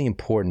really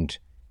important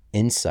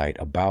insight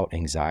about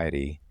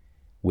anxiety,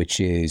 which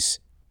is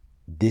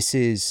this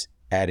is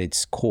at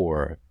its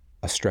core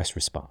a stress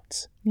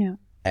response. Yeah.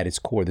 At its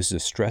core, this is a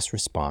stress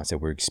response that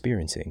we're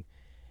experiencing.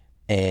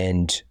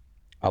 And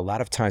a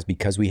lot of times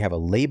because we have a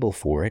label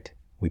for it,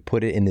 we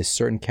put it in this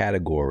certain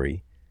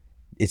category,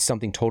 it's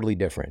something totally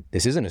different.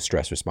 This isn't a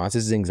stress response,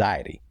 this is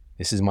anxiety.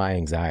 This is my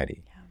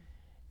anxiety. Yeah.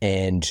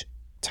 And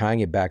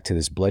tying it back to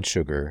this blood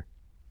sugar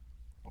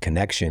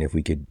connection, if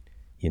we could,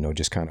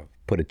 just kind of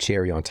put a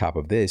cherry on top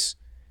of this,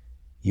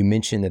 you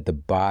mentioned that the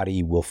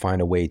body will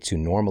find a way to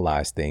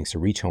normalize things, to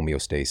reach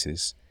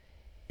homeostasis.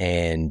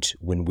 And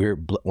when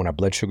our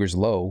blood sugar's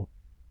low,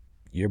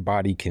 your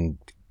body can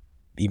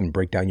even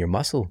break down your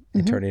muscle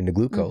and turn it into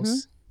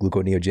glucose,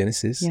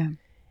 gluconeogenesis. Yeah.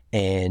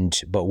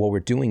 But what we're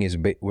doing is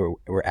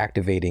we're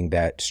activating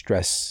that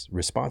stress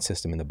response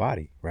system in the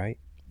body, right?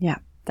 Yeah,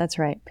 that's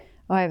right.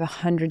 Oh, I have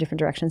 100 different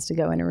directions to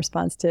go in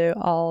response to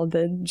all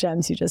the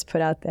gems you just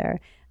put out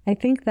there. I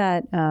think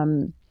that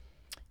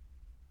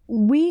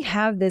we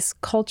have this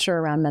culture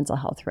around mental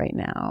health right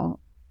now,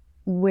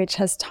 which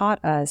has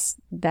taught us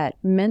that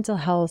mental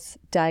health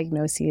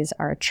diagnoses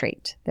are a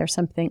trait. There's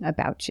something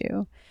about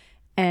you.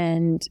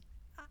 And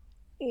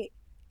I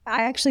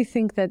actually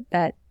think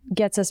that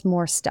gets us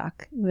more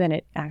stuck than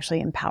it actually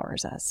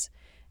empowers us.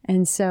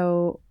 And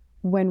so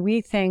when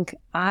we think,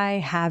 I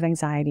have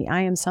anxiety,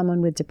 I am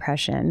someone with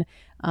depression,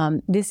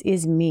 this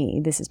is me,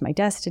 this is my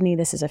destiny,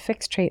 this is a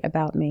fixed trait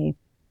about me,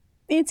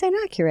 it's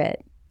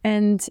inaccurate.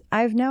 And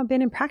I've now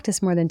been in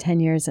practice more than 10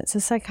 years as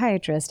a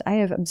psychiatrist. I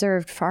have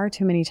observed far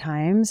too many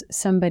times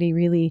somebody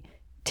really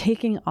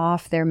taking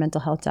off their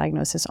mental health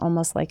diagnosis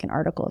almost like an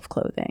article of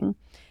clothing.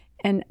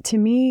 And to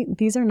me,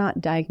 these are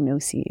not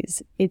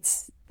diagnoses.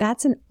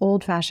 That's an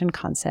old-fashioned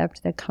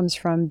concept that comes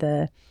from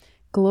the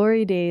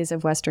glory days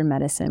of Western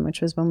medicine, which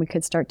was when we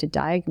could start to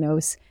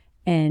diagnose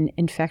an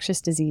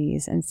infectious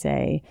disease and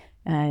say,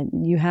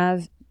 you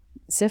have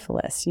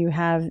syphilis, you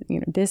have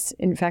this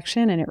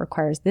infection and it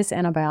requires this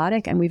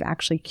antibiotic, and we've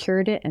actually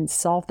cured it and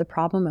solved the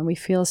problem, and we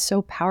feel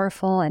so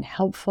powerful and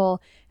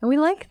helpful, and we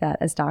like that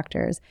as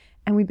doctors.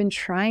 And we've been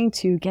trying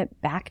to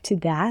get back to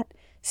that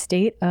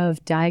state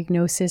of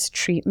diagnosis,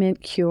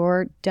 treatment,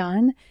 cure,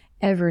 done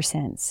ever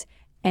since.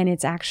 And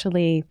it's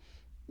actually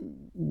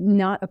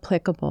not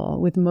applicable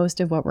with most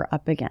of what we're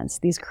up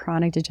against, these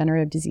chronic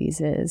degenerative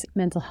diseases,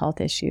 mental health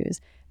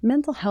issues.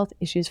 Mental health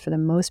issues, for the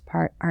most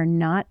part, are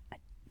not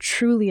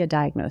truly a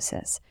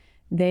diagnosis.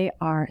 They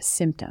are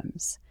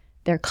symptoms.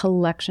 They're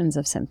collections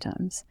of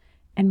symptoms.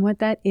 And what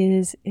that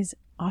is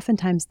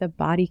oftentimes the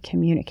body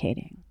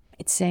communicating.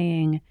 It's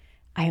saying,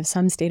 I have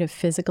some state of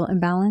physical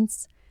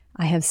imbalance.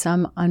 I have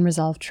some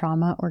unresolved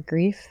trauma or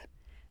grief.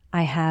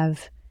 I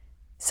have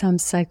some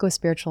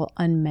psychospiritual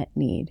unmet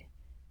need.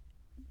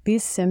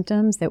 These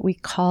symptoms that we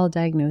call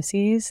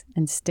diagnoses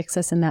and sticks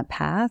us in that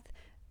path,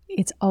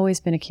 it's always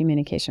been a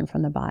communication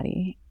from the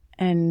body.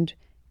 And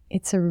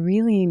it's a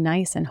really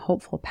nice and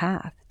hopeful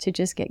path to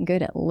just get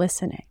good at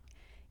listening.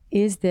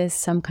 Is this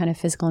some kind of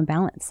physical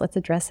imbalance? Let's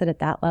address it at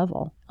that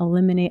level.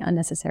 Eliminate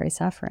unnecessary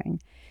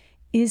suffering.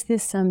 Is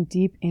this some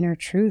deep inner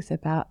truth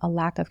about a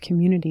lack of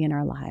community in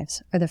our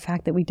lives, or the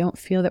fact that we don't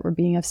feel that we're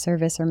being of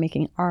service or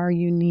making our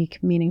unique,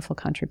 meaningful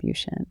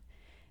contribution?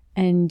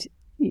 And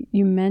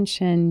you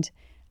mentioned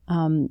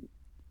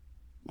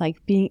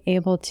like being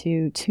able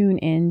to tune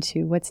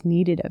into what's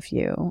needed of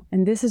you.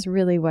 And this is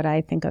really what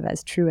I think of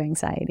as true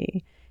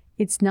anxiety.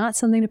 It's not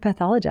something to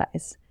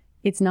pathologize.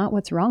 It's not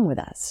what's wrong with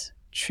us.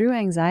 True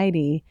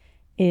anxiety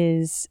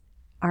is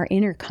our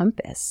inner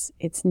compass.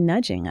 It's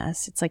nudging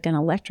us. It's like an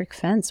electric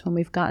fence when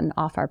we've gotten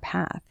off our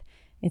path.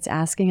 It's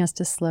asking us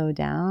to slow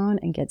down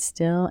and get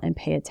still and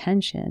pay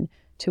attention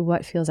to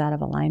what feels out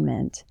of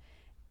alignment.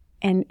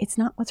 And it's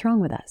not what's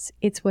wrong with us.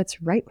 It's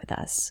what's right with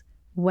us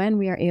when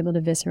we are able to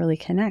viscerally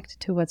connect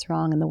to what's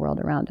wrong in the world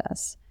around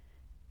us.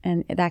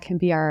 And that can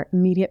be our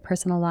immediate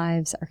personal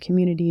lives, our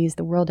communities,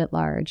 the world at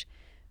large.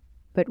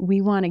 But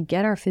we want to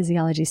get our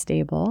physiology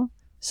stable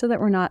so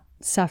that we're not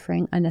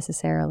suffering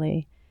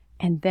unnecessarily.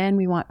 And then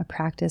we want a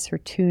practice for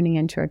tuning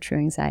into our true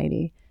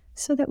anxiety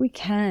so that we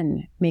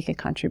can make a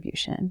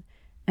contribution.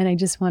 And I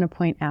just want to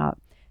point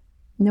out,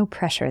 no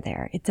pressure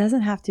there. It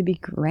doesn't have to be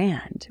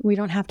grand. We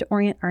don't have to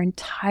orient our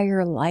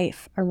entire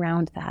life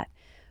around that.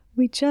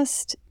 We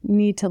just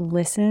need to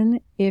listen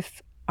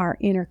if our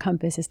inner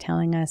compass is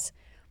telling us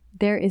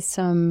there is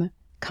some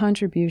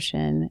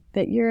contribution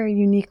that you're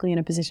uniquely in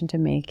a position to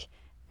make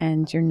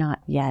and you're not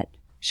yet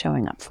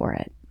showing up for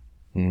it.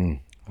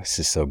 This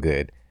is so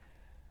good.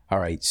 All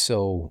right.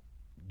 So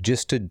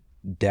just to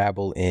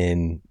dabble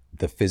in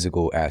the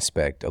physical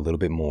aspect a little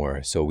bit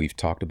more. So we've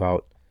talked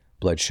about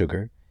blood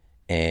sugar,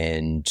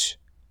 and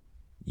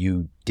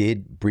you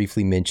did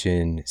briefly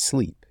mention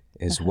sleep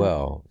as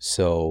well.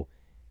 So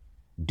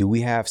do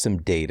we have some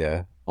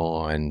data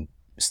on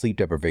sleep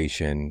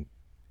deprivation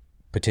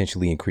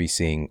potentially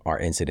increasing our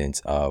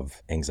incidence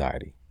of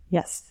anxiety?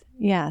 Yes.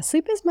 Yeah.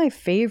 Sleep is my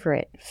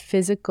favorite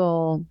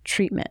physical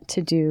treatment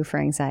to do for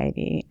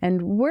anxiety.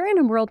 And we're in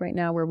a world right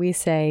now where we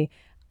say,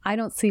 I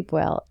don't sleep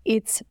well.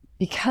 It's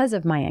because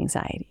of my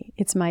anxiety.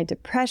 It's my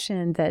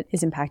depression that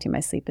is impacting my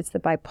sleep. It's the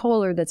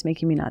bipolar that's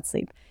making me not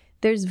sleep.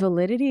 There's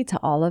validity to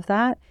all of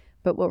that.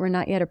 But what we're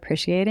not yet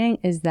appreciating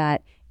is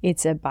that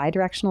it's a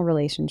bidirectional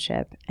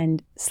relationship,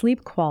 and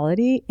sleep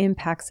quality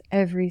impacts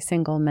every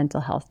single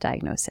mental health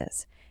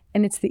diagnosis.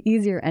 And it's the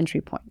easier entry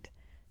point.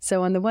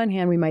 So on the one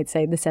hand, we might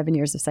say the 7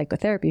 years of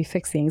psychotherapy,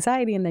 fix the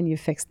anxiety, and then you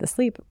fix the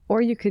sleep.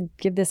 Or you could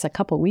give this a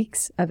couple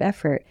weeks of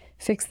effort,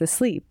 fix the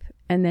sleep,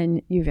 and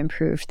then you've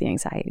improved the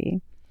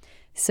anxiety.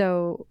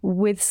 So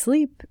with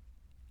sleep,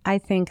 I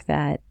think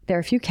that there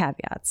are a few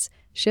caveats.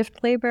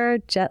 Shift labor,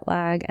 jet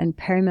lag, and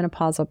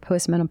perimenopausal,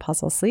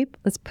 postmenopausal sleep,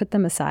 let's put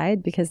them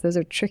aside because those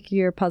are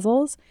trickier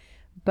puzzles.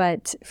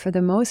 But for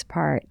the most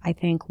part, I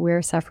think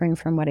we're suffering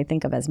from what I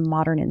think of as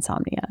modern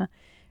insomnia.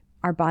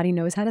 Our body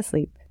knows how to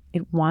sleep.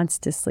 It wants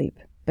to sleep.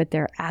 But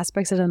there are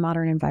aspects of the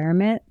modern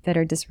environment that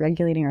are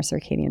dysregulating our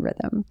circadian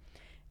rhythm.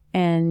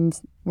 And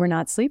we're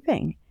not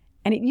sleeping.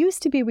 And it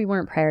used to be we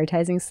weren't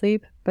prioritizing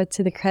sleep, but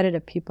to the credit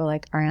of people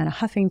like Arianna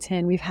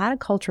Huffington, we've had a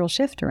cultural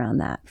shift around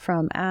that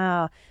from,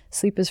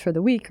 sleep is for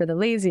the weak or the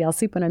lazy, I'll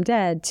sleep when I'm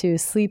dead, to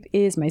sleep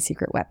is my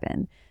secret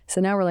weapon.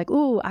 So now we're like,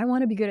 ooh, I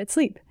want to be good at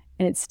sleep.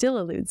 And it still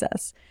eludes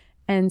us.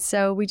 And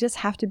so we just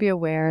have to be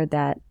aware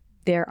that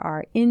there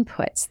are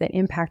inputs that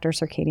impact our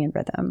circadian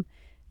rhythm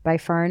by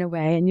far and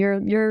away. And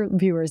your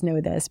viewers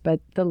know this, but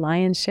the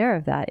lion's share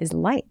of that is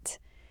light.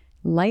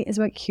 Light is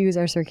what cues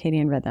our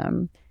circadian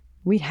rhythm.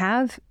 We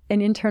have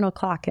an internal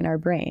clock in our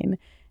brain,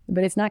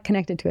 but it's not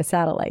connected to a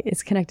satellite.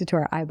 It's connected to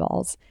our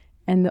eyeballs.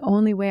 And the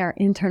only way our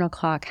internal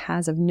clock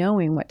has of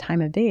knowing what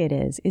time of day it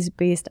is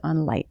based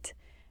on light.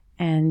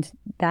 And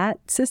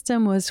that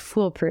system was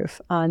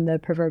foolproof on the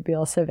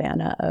proverbial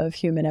savanna of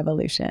human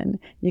evolution.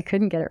 You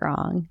couldn't get it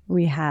wrong.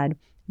 We had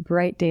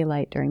bright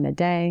daylight during the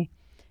day,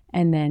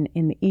 and then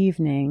in the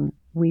evening,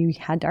 we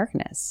had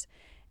darkness.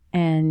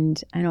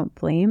 And I don't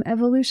blame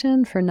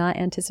evolution for not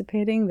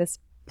anticipating this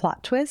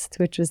plot twist,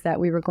 which was that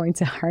we were going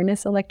to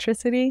harness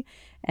electricity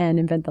and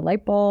invent the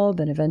light bulb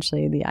and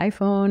eventually the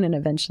iPhone and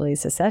eventually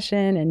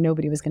secession, and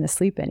nobody was going to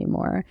sleep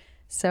anymore.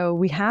 So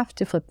we have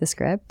to flip the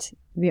script.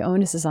 The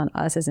onus is on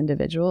us as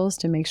individuals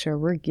to make sure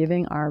we're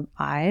giving our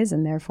eyes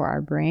and therefore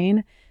our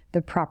brain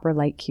the proper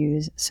light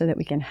cues so that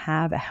we can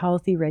have a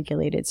healthy,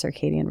 regulated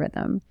circadian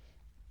rhythm.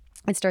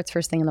 It starts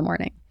first thing in the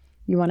morning.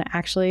 You want to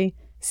actually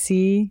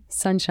see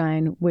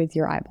sunshine with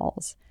your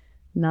eyeballs,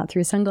 not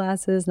through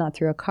sunglasses, not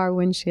through a car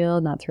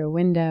windshield, not through a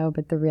window,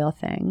 but the real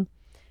thing.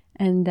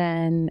 And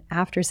then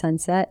after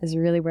sunset is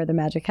really where the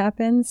magic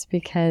happens,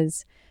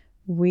 because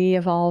we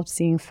evolved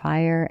seeing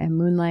fire and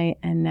moonlight,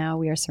 and now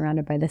we are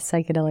surrounded by the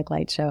psychedelic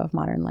light show of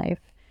modern life.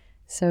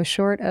 So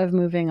short of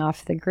moving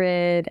off the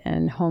grid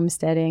and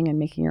homesteading and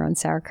making your own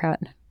sauerkraut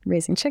and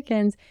raising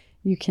chickens,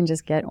 you can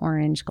just get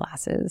orange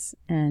glasses.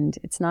 And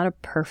it's not a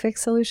perfect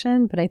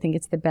solution, but I think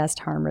it's the best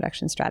harm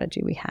reduction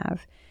strategy we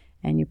have.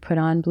 And you put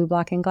on blue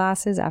blocking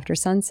glasses after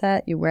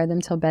sunset, you wear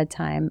them till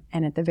bedtime,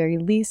 and at the very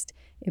least,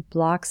 it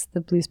blocks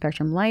the blue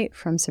spectrum light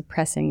from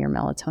suppressing your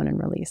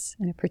melatonin release,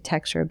 and it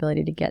protects your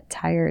ability to get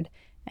tired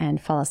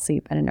and fall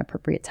asleep at an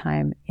appropriate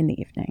time in the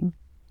evening.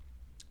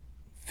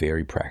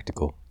 Very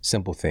practical,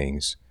 simple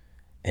things.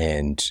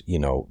 And, you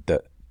know,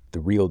 the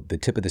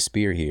tip of the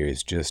spear here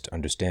is just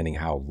understanding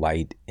how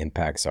light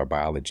impacts our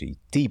biology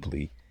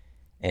deeply.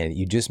 And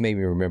you just made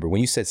me remember when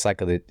you said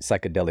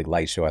psychedelic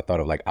light show, I thought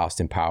of like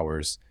Austin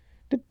Powers,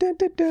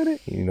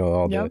 you know,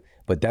 all Yep.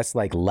 but that's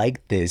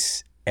like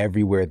this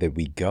everywhere that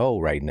we go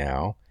right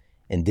now.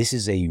 And this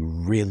is a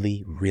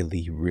really,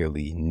 really,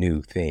 really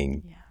new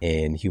thing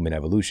in human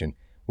evolution.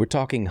 We're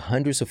talking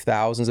hundreds of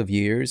thousands of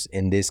years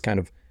in this kind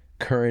of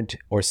current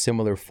or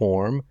similar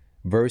form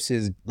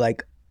versus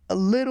like a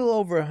little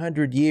over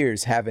 100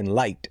 years having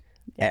light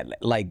at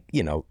like,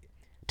 you know,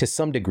 to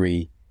some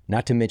degree,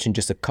 not to mention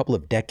just a couple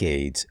of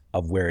decades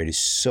of where it is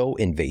so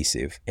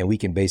invasive and we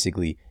can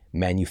basically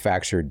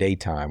manufacture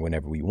daytime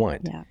whenever we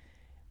want. Yeah.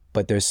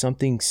 But there's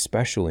something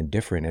special and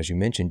different, as you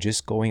mentioned,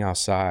 just going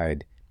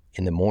outside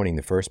in the morning,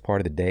 the first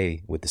part of the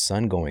day with the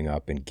sun going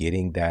up and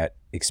getting that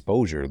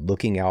exposure,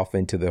 looking off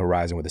into the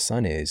horizon where the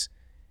sun is.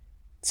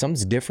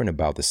 Something's different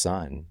about the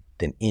sun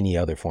than any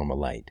other form of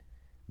light.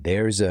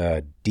 There's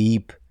a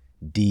deep,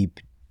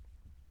 deep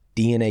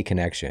DNA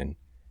connection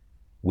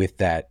with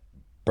that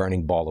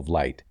burning ball of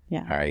light.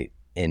 Yeah. All right.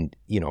 And,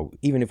 you know,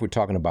 even if we're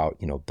talking about,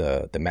 you know,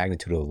 the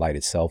magnitude of the light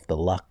itself, the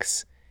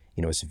lux,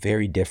 you know, it's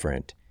very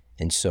different.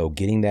 And so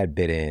getting that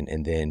bit in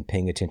and then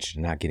paying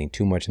attention to not getting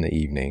too much in the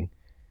evening,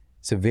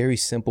 it's a very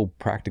simple,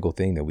 practical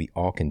thing that we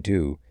all can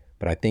do.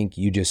 But I think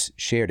you just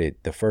shared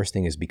it. The first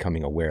thing is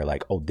becoming aware,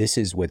 like, oh, this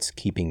is what's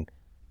keeping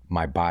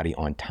my body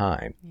on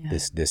time. Yeah.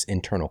 This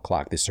internal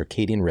clock, this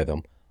circadian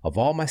rhythm of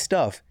all my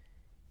stuff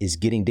is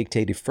getting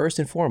dictated first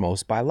and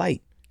foremost by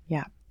light.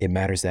 Yeah. It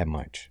matters that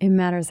much. It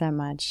matters that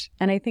much.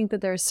 And I think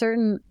that there are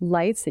certain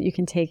lights that you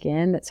can take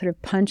in that sort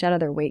of punch out of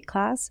their weight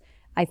class.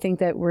 I think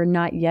that we're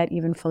not yet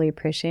even fully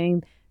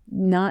appreciating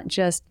not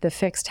just the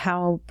fixed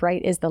how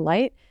bright is the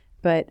light,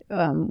 but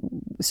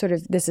sort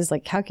of this is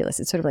like calculus.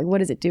 It's sort of like,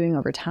 what is it doing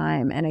over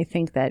time? And I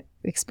think that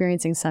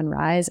experiencing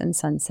sunrise and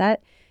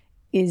sunset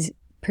is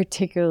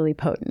particularly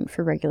potent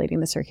for regulating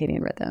the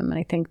circadian rhythm. And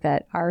I think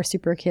that our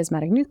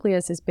suprachiasmatic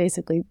nucleus is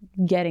basically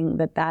getting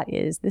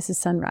this is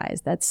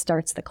sunrise, that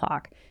starts the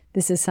clock.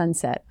 This is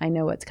sunset, I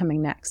know what's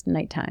coming next,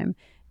 nighttime.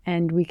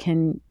 And we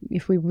can,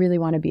 if we really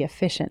want to be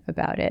efficient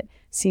about it,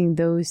 seeing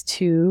those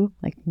two,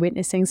 like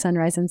witnessing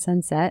sunrise and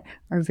sunset,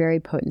 are very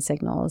potent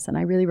signals. And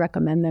I really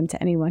recommend them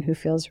to anyone who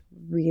feels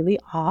really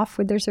off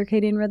with their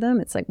circadian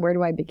rhythm. It's like, where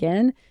do I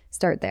begin?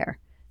 Start there.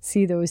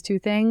 See those two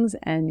things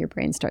and your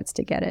brain starts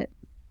to get it.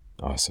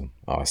 Awesome.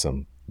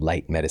 Awesome.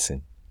 Light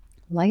medicine.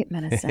 Light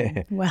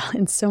medicine. Well,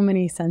 in so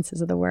many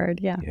senses of the word.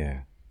 Yeah.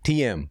 Yeah.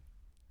 TM.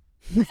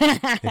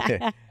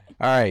 All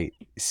right.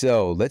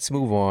 So let's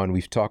move on.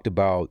 We've talked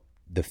about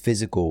the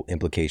physical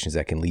implications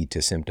that can lead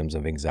to symptoms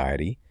of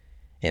anxiety.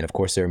 And of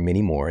course, there are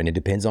many more, and it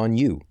depends on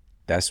you.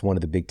 That's one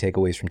of the big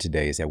takeaways from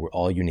today, is that we're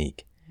all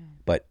unique. Yeah.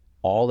 But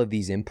all of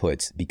these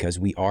inputs, because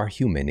we are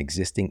human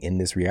existing in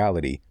this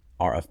reality,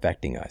 are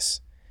affecting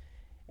us.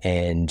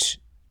 And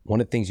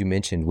one of the things you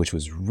mentioned, which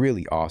was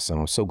really awesome,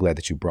 I'm so glad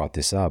that you brought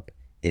this up,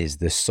 is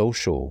the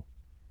social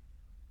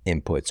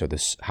inputs,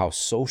 or how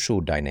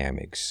social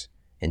dynamics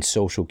and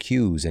social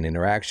cues and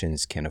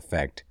interactions can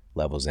affect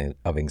levels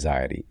of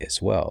anxiety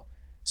as well.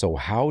 So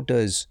how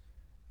does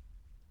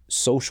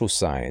social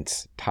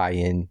science tie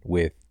in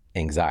with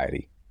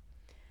anxiety?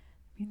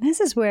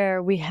 This is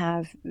where we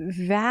have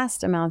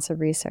vast amounts of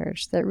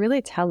research that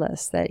really tell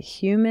us that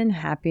human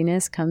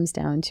happiness comes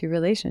down to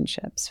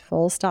relationships,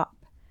 full stop.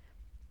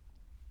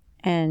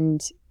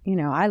 And,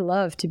 I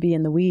love to be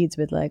in the weeds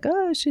with like,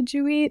 oh, should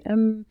you eat,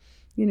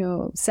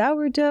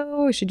 sourdough,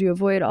 or should you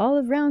avoid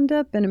olive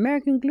Roundup and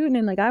American gluten?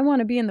 And like, I want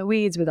to be in the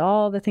weeds with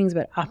all the things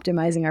about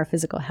optimizing our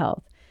physical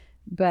health.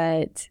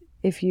 But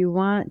if you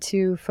want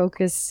to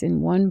focus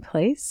in one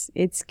place,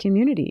 it's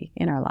community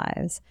in our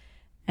lives.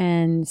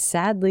 And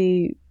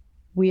sadly,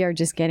 we are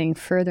just getting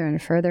further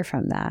and further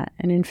from that.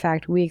 And in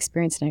fact, we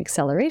experienced an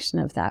acceleration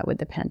of that with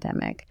the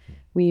pandemic.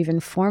 We even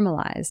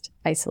formalized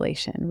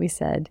isolation. We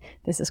said,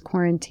 this is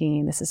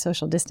quarantine, this is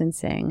social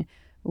distancing.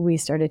 We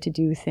started to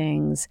do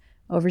things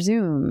over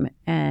Zoom,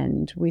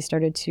 and we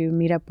started to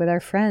meet up with our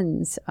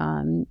friends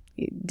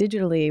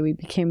digitally. We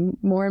became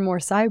more and more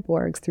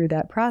cyborgs through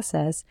that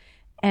process.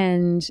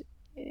 And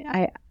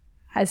I,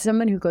 as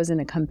someone who goes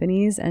into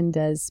companies and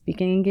does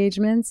speaking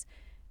engagements,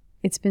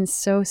 it's been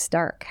so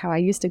stark how I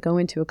used to go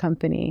into a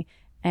company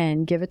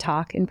and give a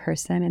talk in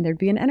person, and there'd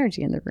be an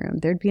energy in the room.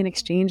 There'd be an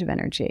exchange of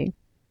energy.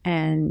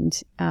 And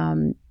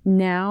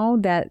now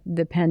that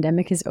the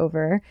pandemic is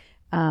over,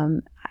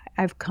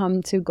 I've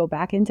come to go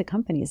back into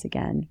companies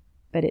again,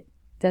 but it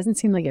doesn't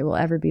seem like it will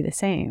ever be the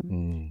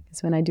same.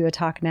 Because when I do a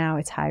talk now,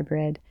 it's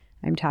hybrid.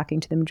 I'm talking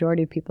to the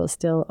majority of people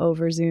still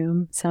over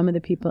Zoom, some of the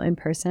people in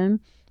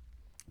person,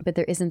 but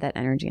there isn't that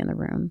energy in the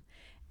room.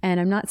 And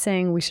I'm not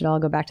saying we should all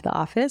go back to the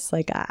office.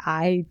 Like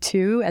I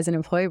too, as an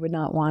employee, would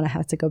not want to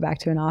have to go back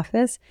to an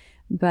office,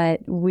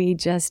 but we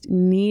just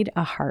need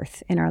a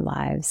hearth in our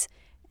lives.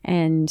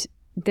 And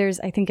there's,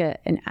 I think,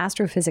 an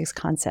astrophysics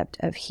concept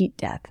of heat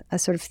death, a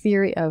sort of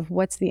theory of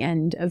what's the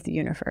end of the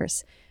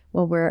universe.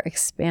 Well, we're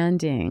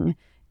expanding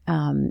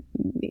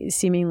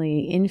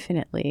seemingly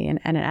infinitely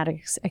and at an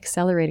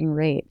accelerating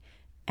rate.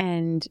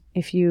 And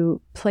if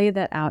you play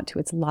that out to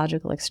its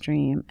logical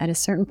extreme, at a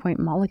certain point,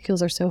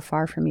 molecules are so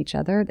far from each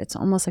other, it's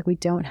almost like we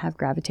don't have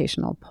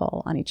gravitational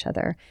pull on each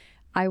other.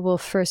 I will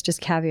first just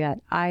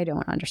caveat, I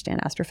don't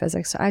understand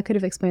astrophysics, so I could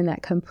have explained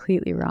that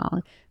completely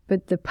wrong.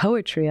 But the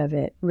poetry of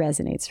it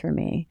resonates for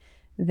me,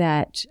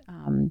 that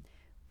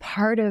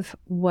part of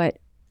what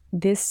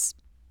this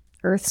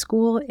Earth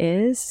School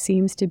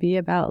seems to be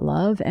about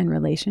love and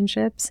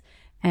relationships,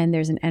 and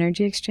there's an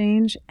energy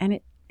exchange, and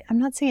I'm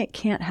not saying it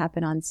can't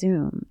happen on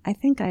Zoom. I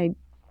think I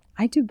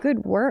do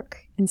good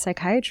work in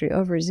psychiatry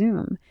over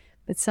Zoom,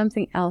 but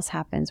something else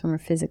happens when we're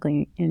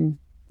physically in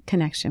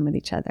connection with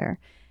each other.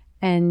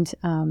 And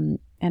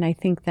I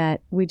think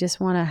that we just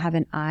want to have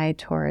an eye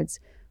towards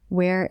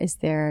where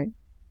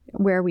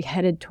are we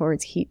headed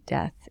towards heat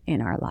death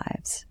in our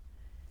lives.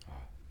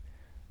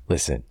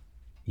 Listen,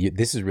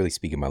 this is really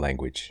speaking my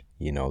language.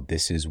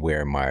 This is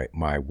where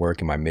my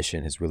work and my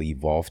mission has really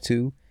evolved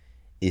to,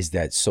 is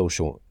that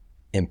social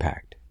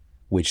impact,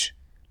 which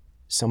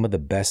some of the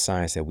best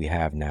science that we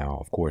have now,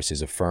 of course,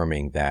 is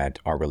affirming that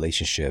our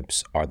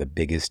relationships are the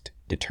biggest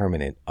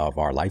determinant of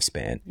our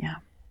lifespan. Yeah.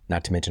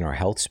 Not to mention our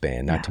health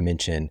span, not to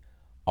mention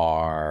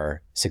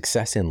our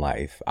success in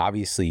life,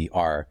 obviously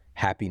our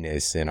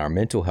happiness and our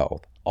mental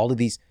health. All of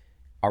these,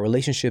 our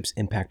relationships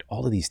impact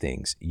all of these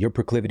things. Your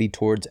proclivity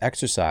towards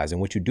exercise and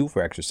what you do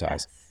for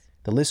exercise. Yes.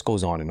 The list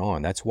goes on and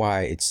on. That's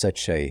why it's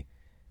such a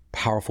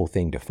powerful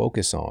thing to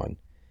focus on.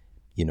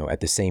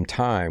 At the same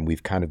time,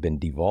 we've kind of been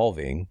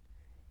devolving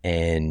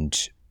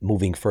and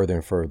moving further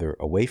and further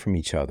away from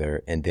each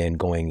other, and then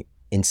going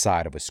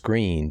inside of a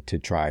screen to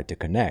try to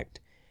connect.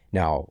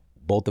 Now,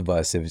 both of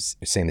us are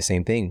saying the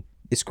same thing.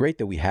 It's great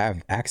that we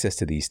have access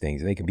to these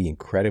things, and they can be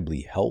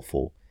incredibly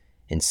helpful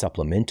and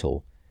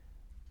supplemental.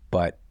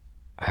 But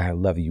I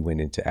love you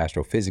went into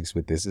astrophysics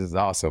with this. This is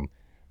awesome.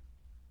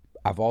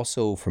 I've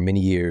also, for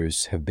many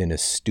years, have been a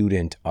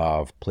student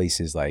of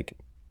places like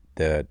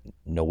the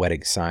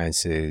Noetic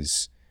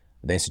Sciences,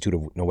 the Institute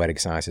of Noetic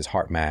Sciences,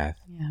 Heart Math,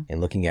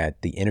 and looking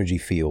at the energy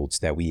fields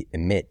that we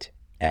emit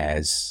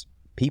as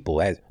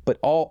people. But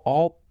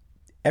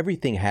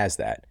everything has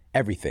that.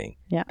 Everything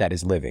that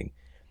is living.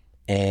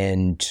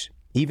 And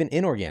even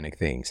inorganic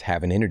things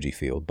have an energy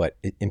field. But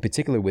in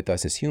particular with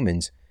us as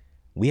humans,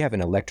 we have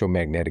an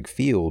electromagnetic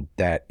field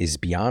that is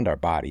beyond our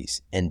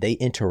bodies, and they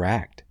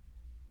interact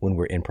when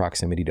we're in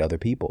proximity to other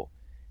people.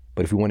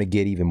 But if we want to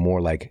get even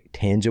more like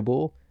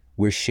tangible,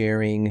 we're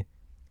sharing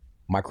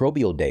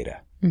microbial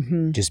data.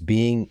 Just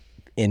being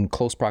in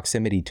close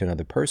proximity to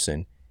another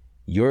person,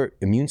 your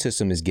immune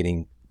system is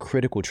getting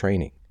critical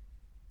training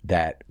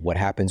that what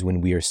happens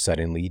when we are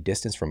suddenly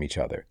distanced from each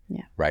other,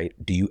 right?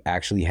 Do you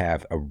actually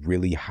have a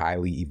really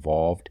highly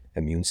evolved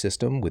immune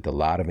system with a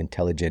lot of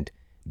intelligent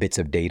bits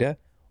of data,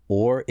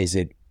 or is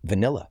it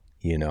vanilla,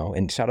 you know?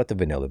 And shout out to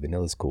vanilla.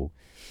 Vanilla's cool,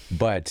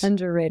 but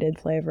underrated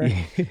flavor.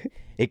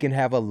 It can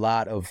have a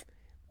lot of,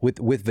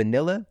 with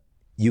vanilla,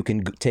 you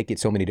can take it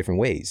so many different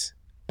ways.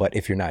 But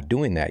if you're not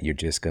doing that, you're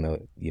just gonna,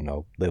 you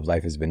know, live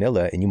life as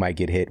vanilla, and you might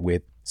get hit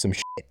with some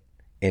shit.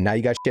 And now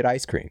you got shit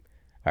ice cream.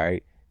 All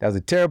right. That was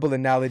a terrible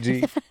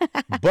analogy.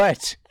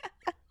 But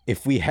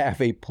if we have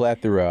a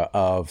plethora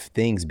of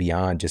things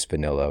beyond just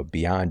vanilla,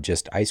 beyond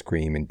just ice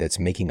cream, and that's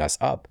making us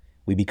up,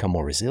 we become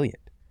more resilient,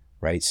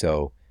 right?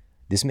 So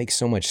this makes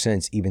so much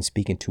sense, even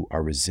speaking to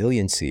our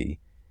resiliency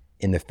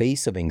in the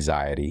face of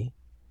anxiety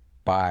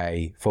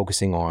by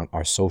focusing on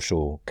our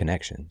social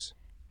connections.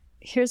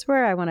 Here's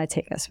where I want to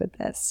take us with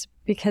this,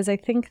 because I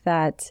think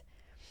that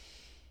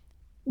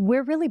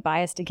we're really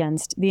biased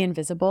against the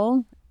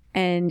invisible.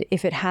 And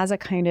if it has a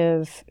kind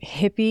of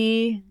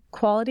hippie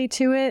quality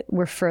to it,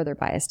 we're further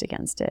biased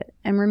against it.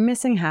 And we're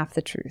missing half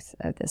the truth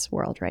of this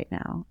world right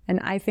now. And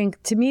I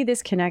think, to me,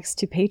 this connects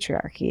to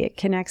patriarchy. It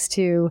connects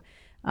to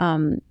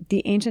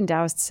the ancient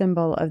Taoist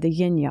symbol of the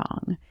yin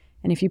yang.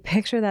 And if you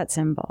picture that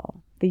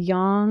symbol, the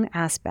yang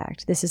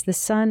aspect, this is the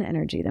sun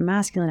energy, the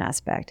masculine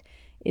aspect.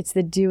 It's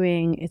the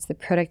doing, it's the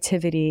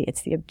productivity,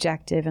 it's the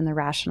objective and the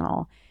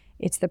rational.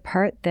 It's the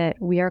part that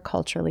we are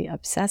culturally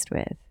obsessed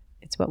with.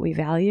 It's what we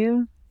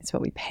value. It's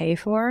what we pay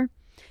for.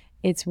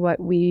 It's what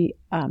we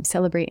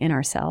celebrate in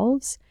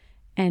ourselves.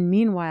 And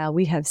meanwhile,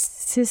 we have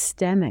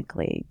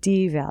systemically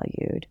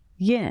devalued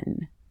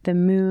yin, the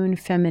moon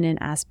feminine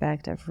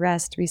aspect of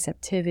rest,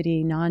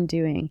 receptivity,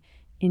 non-doing,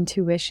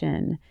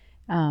 intuition,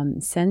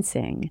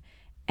 sensing.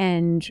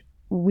 And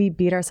we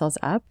beat ourselves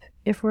up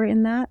if we're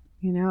in that.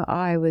 You know, oh,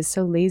 I was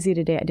so lazy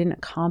today, I didn't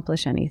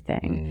accomplish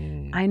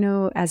anything. I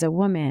know as a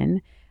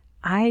woman,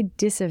 I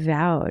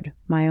disavowed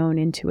my own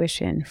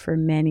intuition for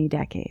many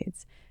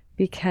decades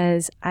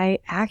because I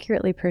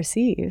accurately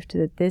perceived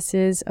that this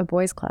is a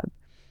boys' club,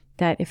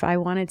 that if I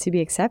wanted to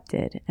be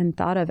accepted and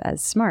thought of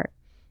as smart,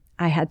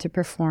 I had to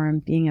perform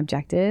being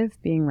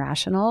objective, being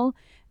rational,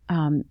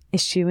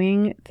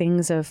 eschewing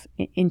things of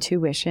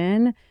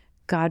intuition.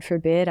 God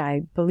forbid I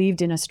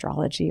believed in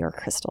astrology or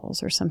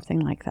crystals or something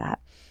like that.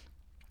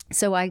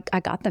 So I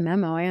got the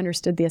memo, I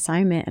understood the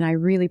assignment, and I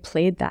really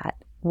played that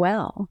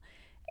well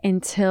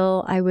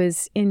until I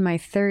was in my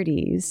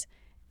 30s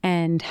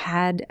and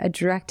had a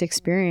direct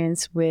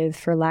experience with,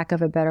 for lack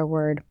of a better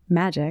word,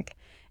 magic.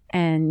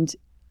 And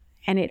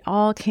it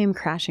all came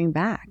crashing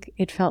back.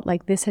 It felt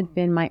like this had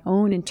been my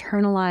own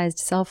internalized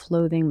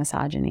self-loathing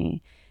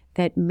misogyny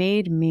that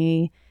made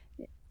me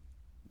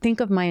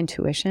think of my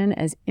intuition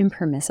as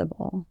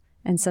impermissible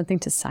and something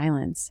to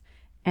silence.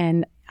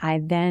 And I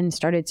then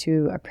started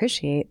to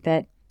appreciate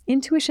that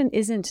intuition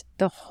isn't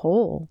the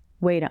whole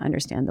way to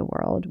understand the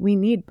world. We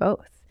need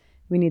both.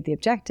 We need the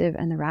objective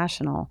and the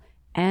rational,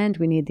 and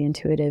we need the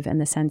intuitive and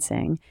the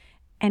sensing.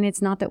 And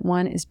it's not that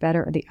one is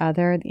better or the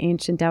other. The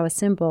ancient Taoist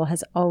symbol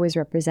has always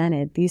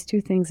represented these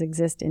two things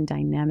exist in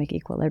dynamic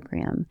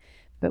equilibrium,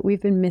 but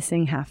we've been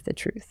missing half the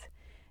truth.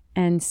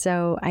 And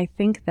so I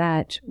think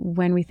that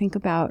when we think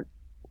about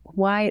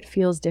why it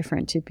feels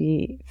different to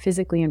be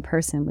physically in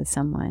person with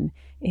someone,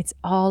 it's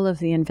all of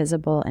the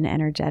invisible and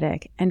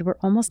energetic. And we're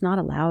almost not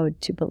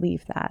allowed to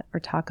believe that or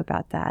talk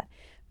about that.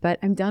 But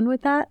I'm done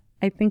with that.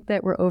 I think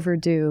that we're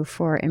overdue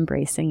for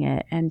embracing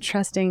it and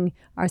trusting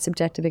our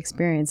subjective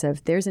experience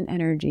of there's an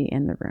energy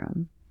in the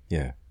room.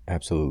 Yeah,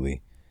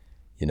 absolutely.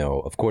 You know,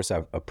 of course,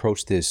 I've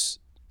approached this.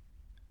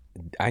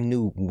 I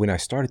knew when I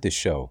started this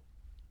show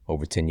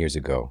over 10 years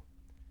ago,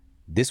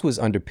 this was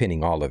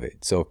underpinning all of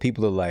it. So if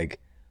people are like,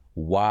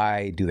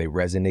 why do they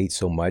resonate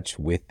so much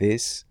with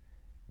this?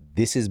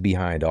 This is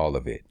behind all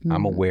of it.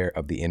 I'm aware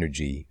of the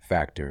energy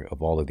factor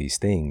of all of these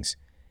things.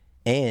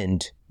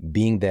 And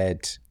being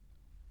that,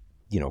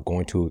 you know,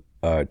 going to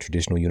a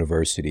traditional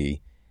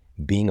university,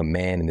 being a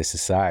man in this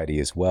society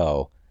as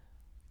well,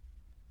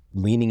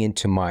 leaning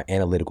into my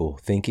analytical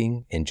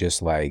thinking and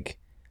just like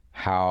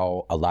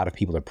how a lot of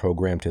people are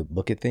programmed to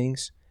look at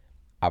things,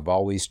 I've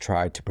always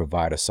tried to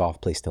provide a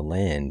soft place to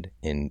land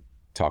in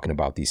talking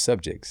about these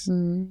subjects,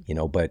 you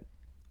know, but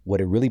what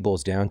it really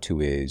boils down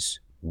to is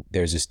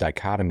there's this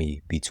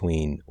dichotomy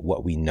between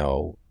what we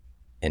know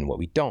and what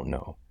we don't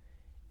know.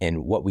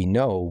 And what we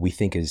know, we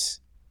think is,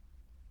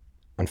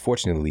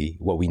 unfortunately,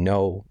 what we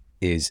know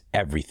is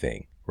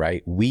everything,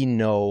 right? We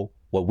know,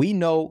 what we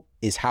know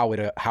is how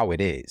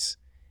it is.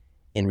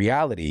 In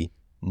reality,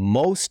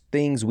 most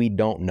things we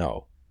don't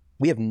know,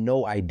 we have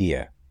no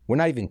idea. We're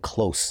not even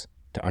close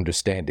to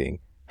understanding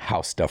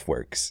how stuff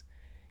works.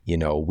 You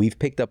know, we've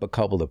picked up a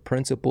couple of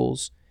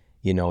principles,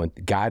 you know, and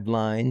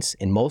guidelines,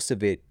 and most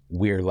of it,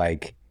 we're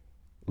like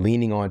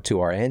leaning on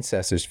to our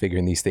ancestors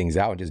figuring these things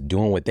out and just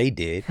doing what they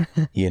did,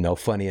 you know,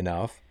 funny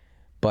enough.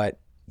 But,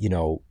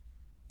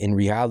 in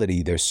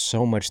reality, there's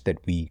so much that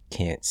we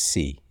can't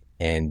see.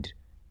 And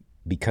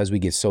because we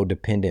get so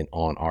dependent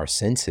on our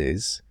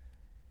senses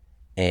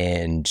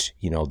and,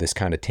 this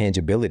kind of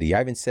tangibility,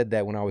 I even said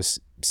that when I was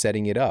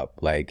setting it up,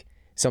 like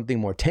something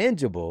more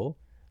tangible,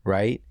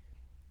 right?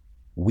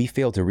 We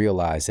fail to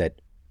realize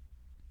that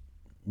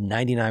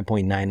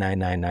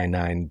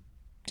 99.99999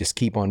 just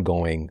keep on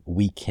going.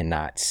 We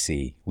cannot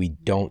see. We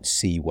don't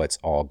see what's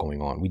all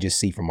going on. We just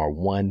see from our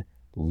one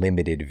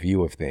limited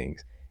view of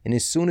things. And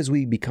as soon as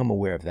we become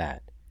aware of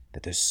that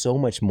there's so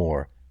much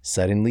more,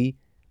 suddenly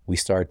we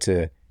start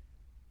to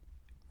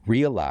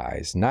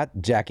realize,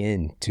 not jack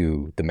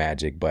into the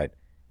magic, but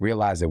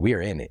realize that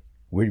we're in it.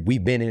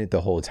 We've been in it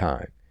the whole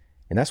time.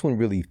 And that's when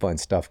really fun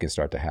stuff can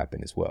start to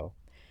happen as well.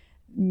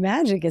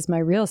 Magic is my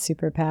real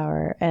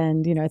superpower.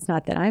 And, it's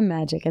not that I'm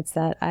magic, it's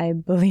that I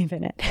believe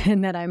in it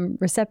and that I'm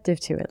receptive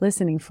to it,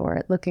 listening for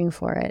it, looking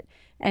for it.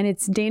 And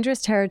it's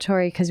dangerous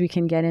territory because we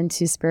can get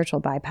into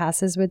spiritual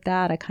bypasses with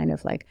that. I kind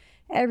of like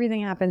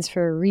everything happens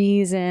for a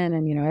reason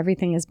and,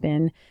 everything has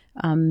been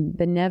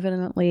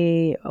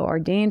benevolently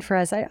ordained for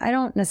us. I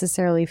don't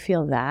necessarily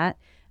feel that.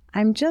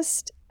 I'm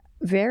just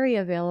very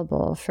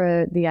available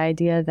for the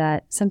idea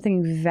that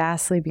something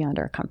vastly beyond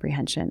our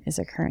comprehension is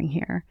occurring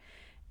here.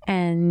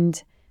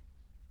 And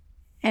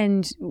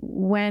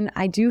when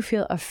I do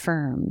feel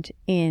affirmed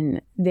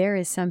in there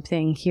is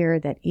something here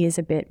that is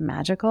a bit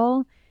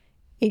magical,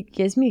 it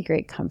gives me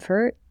great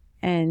comfort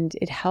and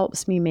it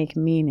helps me make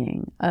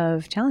meaning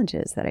of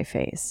challenges that I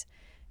face.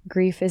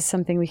 Grief is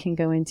something we can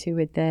go into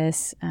with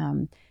this.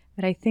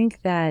 But I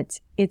think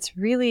that it's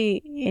really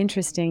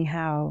interesting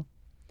how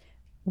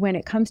when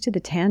it comes to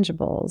the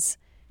tangibles,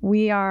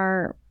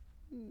 we're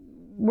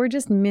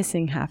just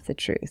missing half the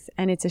truth,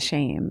 and it's a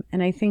shame.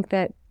 And I think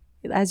that,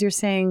 as you're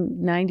saying,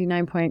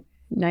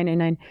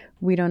 99.999,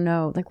 we don't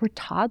know, like we're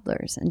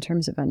toddlers in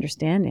terms of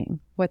understanding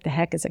what the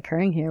heck is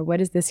occurring here.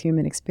 What is this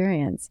human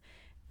experience?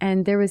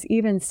 And there was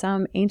even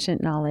some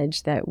ancient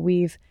knowledge that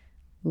we've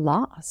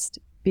lost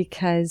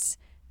because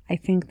I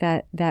think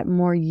that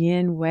more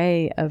yin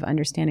way of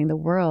understanding the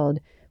world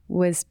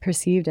was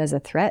perceived as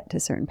a threat to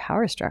certain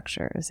power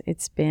structures.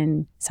 It's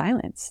been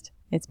silenced.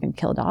 It's been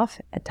killed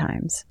off at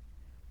times.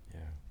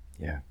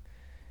 Yeah.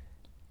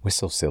 We're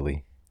so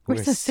silly.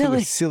 We're so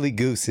silly. Silly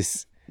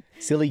gooses.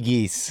 Silly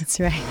geese.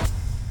 That's right.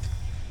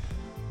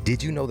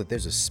 Did you know that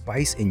there's a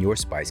spice in your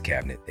spice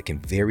cabinet that can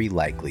very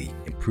likely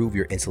improve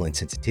your insulin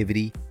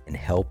sensitivity and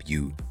help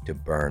you to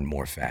burn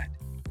more fat?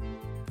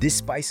 This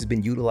spice has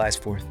been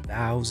utilized for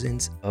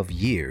thousands of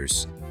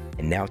years,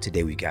 and now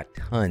today we got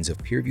tons of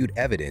peer-reviewed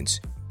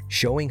evidence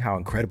showing how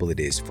incredible it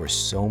is for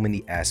so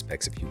many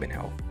aspects of human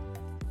health.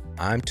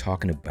 I'm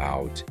talking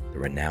about the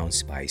renowned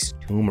spice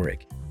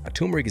turmeric. Now,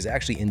 turmeric is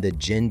actually in the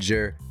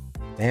ginger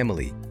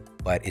family,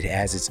 but it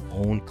has its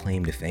own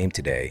claim to fame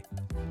today.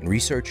 And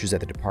researchers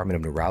at the Department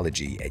of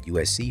Neurology at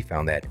USC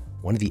found that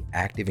one of the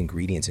active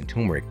ingredients in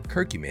turmeric,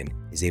 curcumin,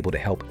 is able to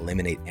help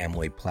eliminate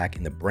amyloid plaque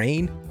in the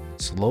brain,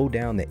 slow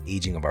down the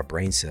aging of our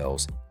brain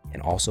cells,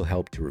 and also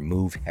help to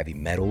remove heavy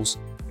metals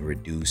and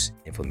reduce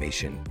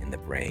inflammation in the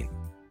brain.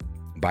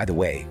 By the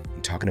way,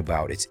 in talking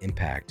about its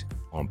impact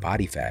on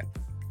body fat,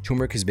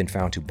 turmeric has been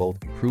found to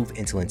both improve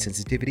insulin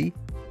sensitivity,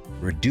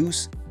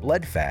 reduce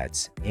blood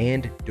fats,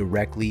 and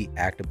directly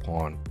act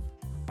upon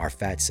our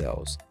fat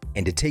cells.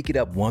 And to take it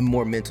up one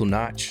more mental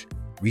notch,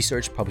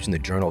 research published in the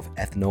Journal of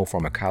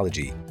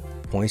Ethnopharmacology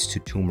points to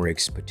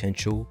turmeric's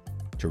potential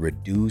to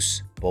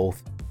reduce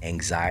both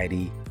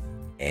anxiety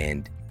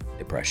and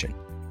depression.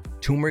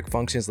 Turmeric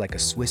functions like a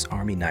Swiss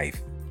Army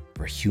knife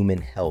for human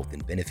health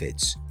and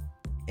benefits.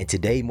 And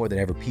today, more than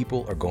ever,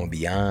 people are going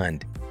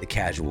beyond the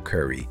casual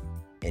curry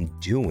and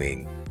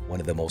doing one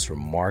of the most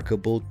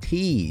remarkable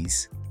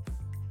teas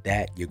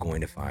that you're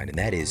going to find, and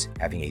that is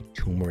having a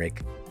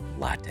turmeric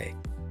latte.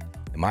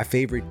 And my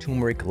favorite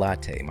turmeric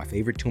latte, my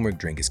favorite turmeric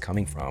drink is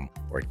coming from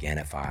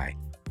Organifi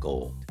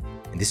Gold.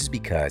 And this is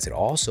because it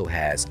also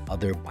has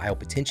other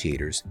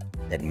biopotentiators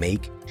that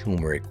make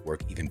turmeric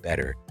work even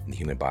better in the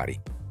human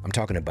body. I'm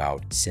talking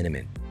about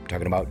cinnamon, I'm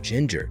talking about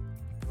ginger.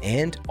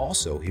 And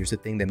also, here's the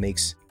thing that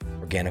makes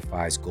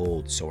Organifi's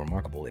Gold so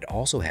remarkable. It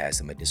also has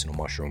the medicinal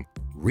mushroom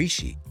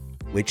reishi,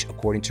 which,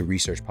 according to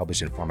research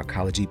published in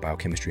Pharmacology,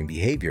 Biochemistry, and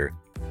Behavior,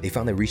 they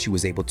found that reishi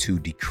was able to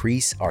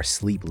decrease our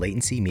sleep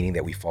latency, meaning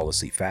that we fall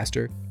asleep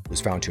faster,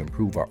 was found to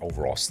improve our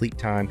overall sleep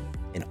time,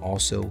 and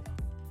also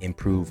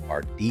improve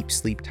our deep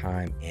sleep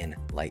time and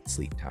light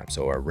sleep time.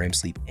 So our REM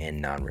sleep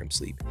and non-REM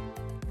sleep.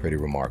 Pretty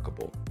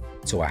remarkable.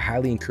 So I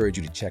highly encourage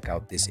you to check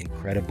out this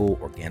incredible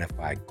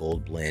Organifi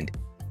Gold blend.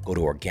 Go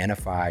to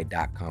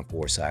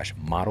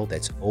Organifi.com/model.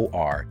 That's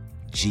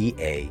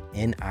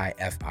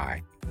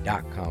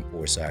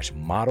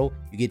ORGANIFI.com/model.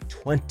 You get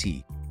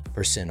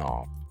 20%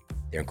 off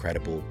their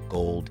incredible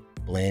gold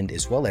blend,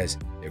 as well as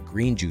their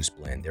green juice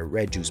blend, their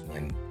red juice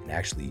blend, and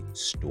actually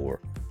store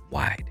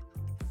wide.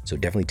 So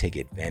definitely take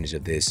advantage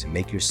of this.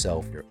 Make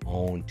yourself your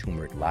own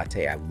turmeric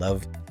latte. I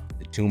love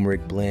the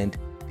turmeric blend,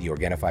 the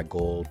Organifi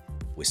Gold,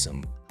 with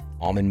some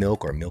almond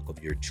milk or milk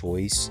of your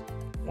choice.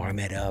 Warm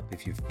it up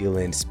if you're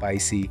feeling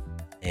spicy.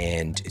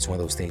 And it's one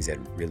of those things that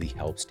really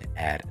helps to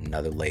add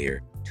another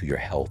layer to your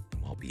health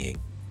and well-being.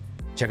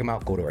 Check them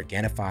out. Go to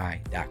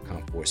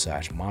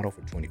Organifi.com/model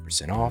for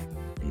 20% off.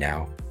 And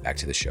now back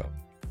to the show.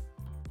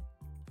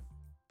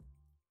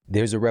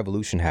 There's a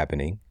revolution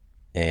happening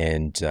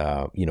and,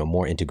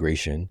 more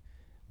integration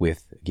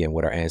with, again,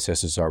 what our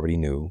ancestors already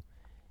knew.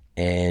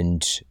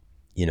 And,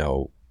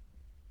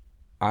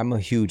 I'm a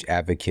huge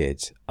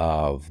advocate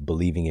of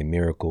believing in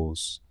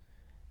miracles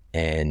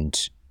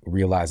and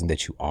realizing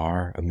that you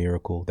are a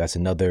miracle. That's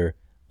another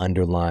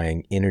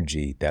underlying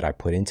energy that I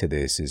put into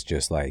this, is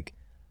just like,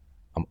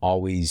 I'm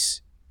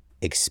always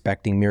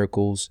expecting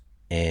miracles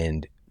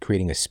and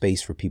creating a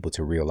space for people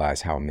to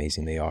realize how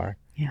amazing they are.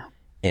 Yeah.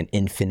 And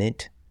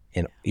infinite,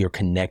 and you're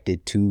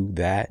connected to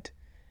that.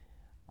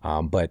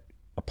 But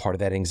a part of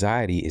that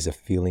anxiety is a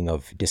feeling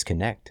of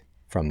disconnect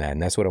from that.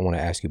 And that's what I want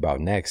to ask you about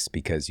next,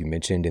 because you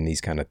mentioned in these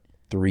kind of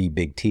three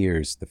big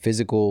tiers, the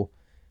physical,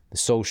 the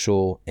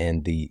social,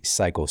 and the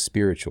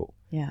psycho-spiritual.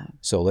 Yeah.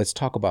 So let's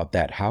talk about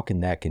that. How can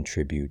that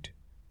contribute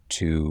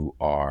to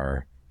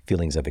our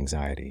feelings of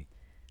anxiety?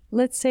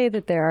 Let's say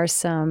that there are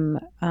some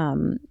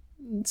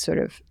sort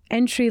of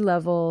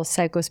entry-level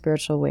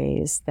psycho-spiritual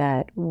ways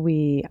that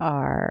we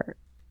are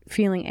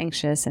feeling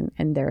anxious, and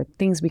there are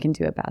things we can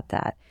do about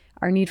that.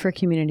 Our need for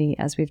community,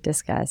 as we've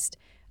discussed,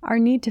 our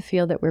need to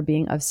feel that we're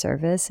being of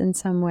service in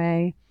some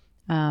way.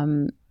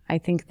 I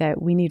think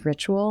that we need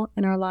ritual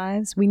in our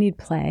lives. We need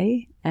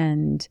play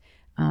and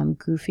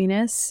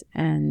goofiness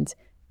and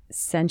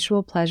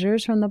sensual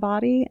pleasures from the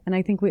body. And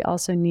I think we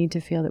also need to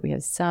feel that we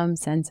have some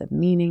sense of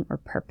meaning or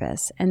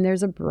purpose. And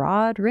there's a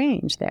broad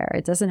range there.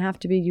 It doesn't have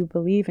to be you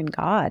believe in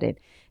God. It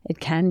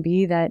can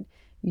be that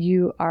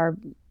you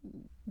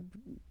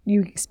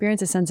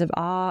experience a sense of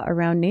awe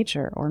around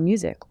nature or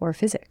music or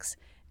physics.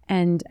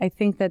 And I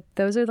think that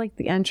those are like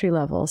the entry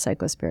level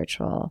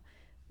psycho-spiritual.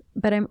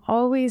 But I'm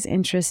always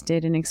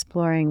interested in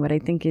exploring what I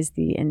think is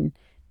the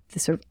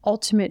sort of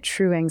ultimate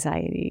true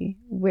anxiety,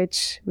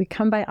 which we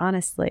come by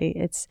honestly.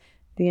 It's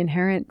the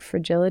inherent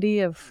fragility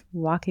of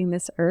walking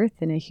this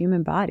earth in a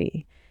human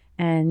body.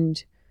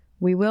 And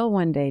we will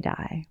one day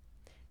die.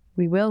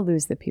 We will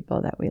lose the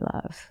people that we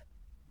love.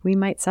 We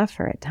might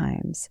suffer at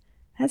times.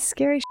 That's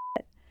scary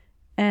shit.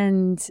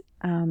 And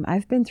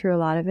I've been through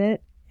a lot of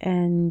it.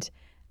 And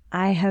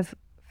I have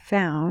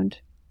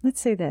found, let's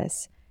say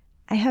this,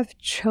 I have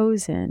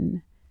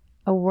chosen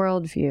a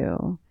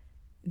worldview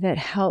that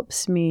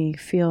helps me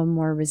feel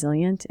more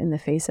resilient in the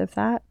face of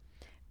that.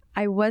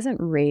 I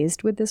wasn't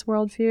raised with this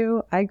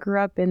worldview. I grew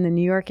up in the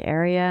New York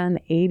area in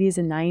the 80s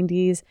and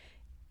 90s.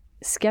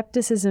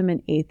 Skepticism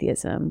and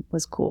atheism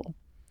was cool.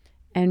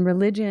 And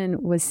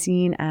religion was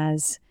seen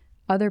as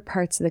other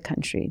parts of the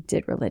country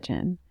did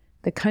religion.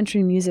 The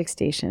country music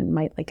station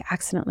might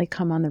accidentally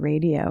come on the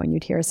radio and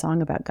you'd hear a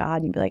song about God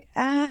and you'd be like,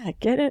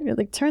 get it? You're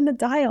like, turn the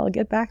dial,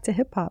 get back to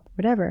hip hop,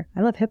 whatever. I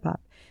love hip hop.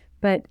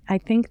 But I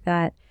think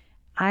that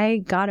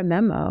I got a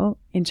memo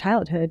in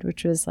childhood,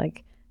 which was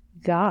like,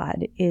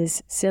 God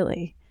is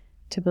silly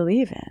to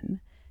believe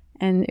in.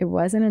 And it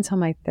wasn't until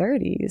my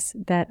 30s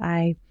that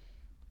I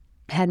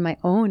had my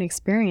own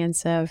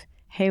experience of,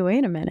 hey,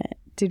 wait a minute,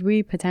 did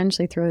we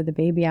potentially throw the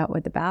baby out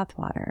with the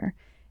bathwater?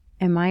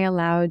 Am I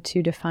allowed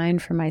to define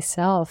for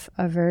myself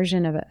a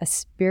version of a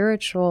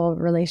spiritual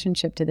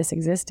relationship to this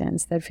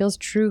existence that feels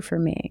true for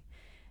me?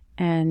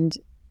 And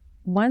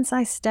once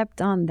I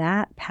stepped on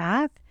that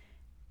path,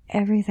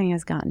 everything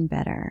has gotten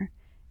better.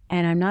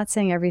 And I'm not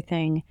saying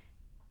everything,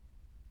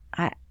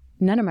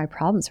 none of my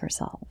problems were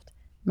solved.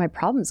 My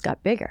problems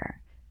got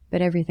bigger,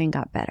 but everything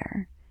got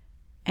better.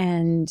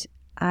 And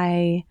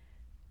I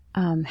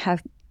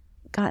have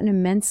gotten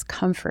immense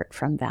comfort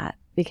from that,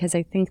 because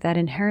I think that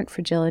inherent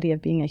fragility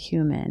of being a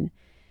human,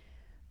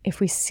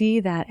 if we see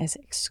that as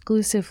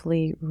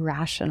exclusively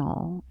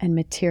rational and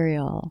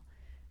material,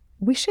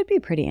 we should be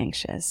pretty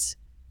anxious.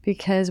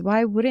 Because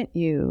why wouldn't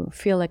you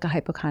feel like a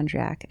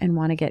hypochondriac and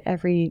want to get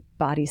every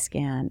body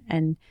scan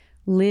and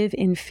live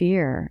in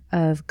fear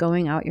of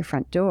going out your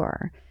front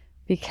door?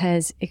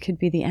 Because it could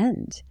be the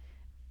end.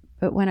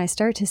 But when I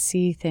start to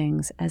see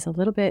things as a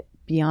little bit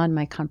beyond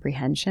my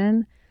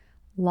comprehension,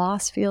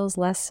 loss feels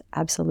less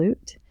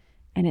absolute.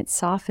 And it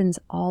softens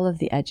all of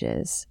the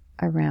edges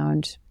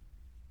around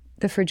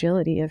the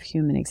fragility of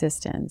human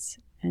existence.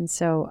 And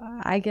so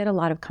I get a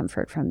lot of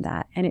comfort from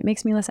that. And it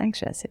makes me less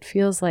anxious. It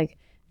feels like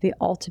the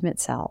ultimate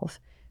salve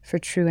for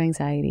true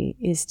anxiety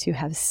is to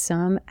have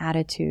some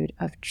attitude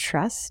of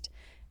trust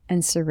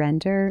and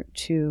surrender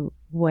to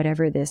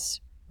whatever this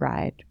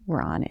ride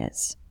we're on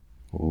is.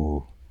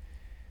 Ooh,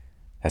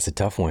 that's a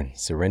tough one.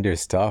 Surrender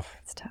is tough.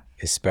 It's tough.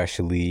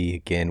 Especially,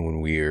 again, when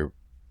we're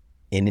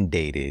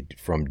inundated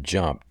from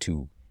jump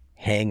to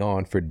hang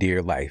on for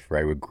dear life,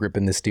 right? We're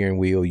gripping the steering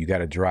wheel. You got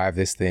to drive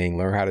this thing,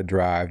 learn how to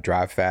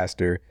drive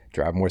faster,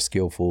 drive more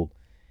skillful.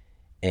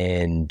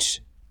 And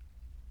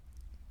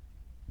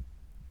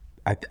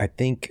I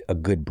think a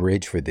good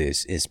bridge for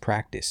this is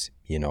practice,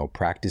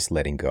 practice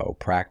letting go,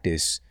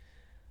 practice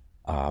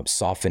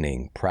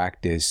softening,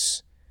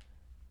 practice,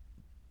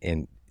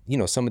 and,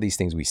 some of these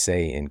things we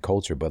say in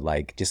culture, but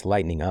like just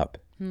lightening up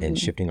and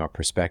shifting our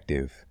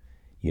perspective.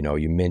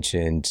 You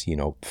mentioned,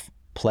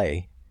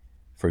 play,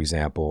 for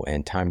example,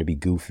 and time to be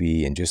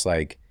goofy. And just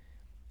like,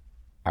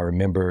 I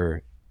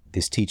remember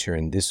this teacher,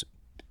 and this,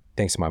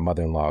 thanks to my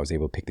mother-in-law, I was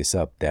able to pick this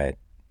up, that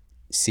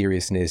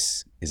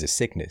seriousness is a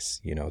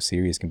sickness.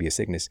 Seriousness can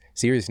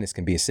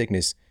be a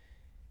sickness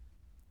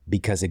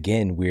because,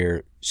 again,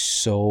 we're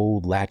so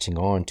latching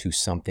on to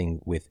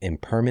something with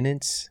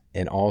impermanence,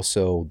 and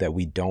also that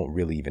we don't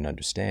really even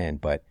understand,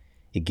 but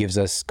it gives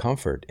us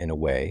comfort in a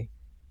way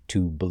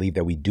to believe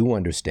that we do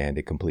understand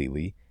it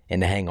completely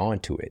and to hang on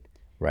to it,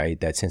 right?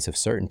 That sense of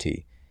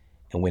certainty.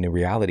 And when in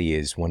reality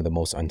is one of the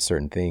most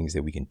uncertain things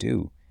that we can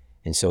do.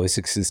 And so it's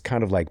this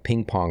kind of like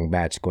ping pong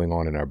match going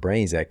on in our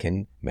brains that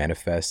can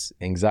manifest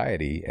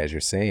anxiety, as you're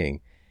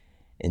saying.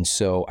 And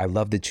so I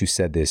love that you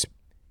said this,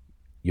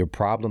 your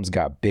problems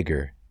got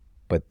bigger,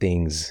 but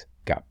things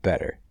got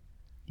better,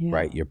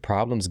 right? Your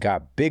problems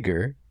got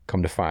bigger,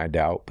 come to find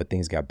out, but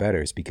things got better.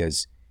 It's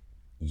because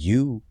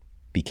you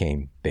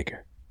became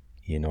bigger.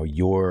 You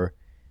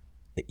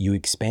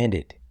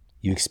expanded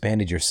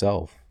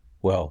yourself.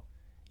 Well,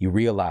 you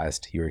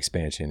realized your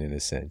expansion in a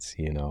sense,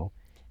 and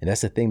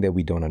that's the thing that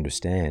we don't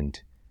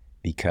understand,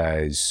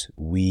 because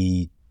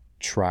we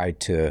try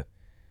to,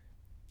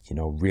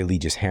 really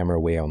just hammer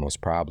away on those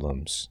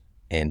problems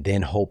and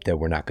then hope that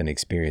we're not going to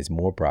experience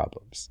more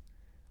problems.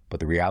 But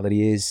the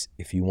reality is,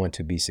 if you want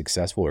to be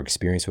successful or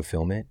experience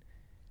fulfillment,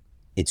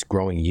 it's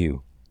growing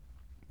you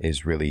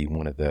is really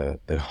one of the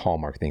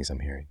hallmark things I'm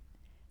hearing.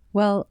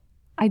 Well,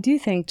 I do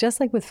think, just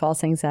like with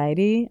false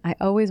anxiety, I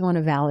always want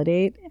to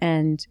validate,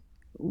 and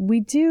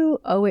we do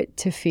owe it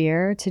to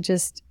fear to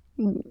just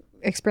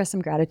express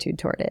some gratitude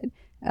toward it.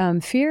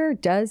 Fear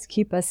does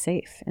keep us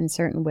safe in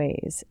certain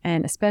ways,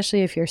 and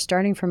especially if you're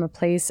starting from a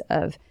place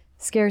of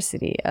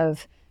scarcity,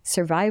 of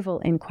survival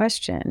in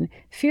question,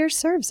 fear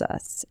serves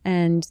us,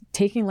 and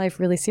taking life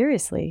really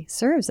seriously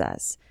serves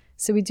us.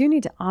 So we do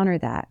need to honor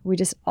that. We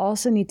just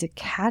also need to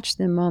catch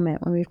the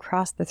moment when we've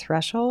crossed the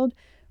threshold,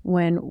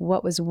 when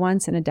what was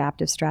once an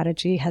adaptive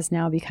strategy has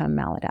now become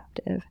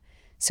maladaptive.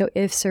 So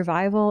if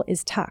survival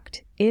is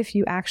tucked, if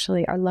you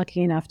actually are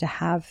lucky enough to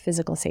have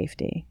physical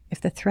safety,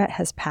 if the threat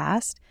has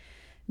passed,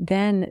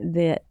 then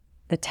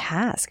the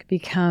task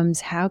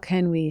becomes, how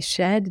can we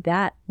shed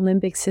that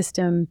limbic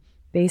system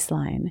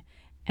baseline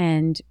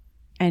and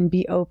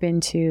be open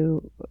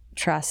to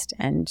trust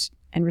and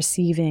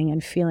receiving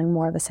and feeling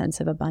more of a sense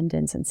of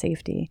abundance and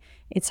safety.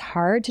 It's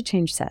hard to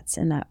change sets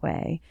in that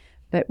way,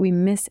 but we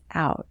miss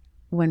out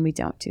when we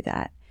don't do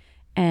that.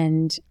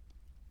 And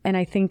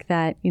I think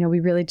that, we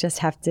really just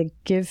have to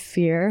give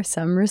fear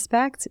some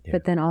respect,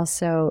 but then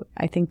also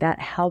I think that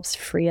helps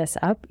free us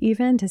up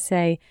even to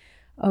say,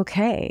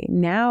 okay,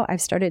 now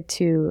I've started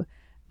to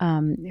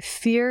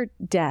fear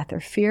death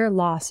or fear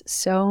loss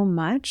so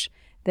much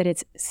that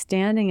it's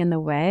standing in the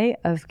way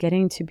of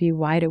getting to be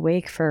wide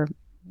awake for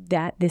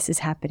that this is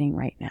happening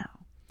right now.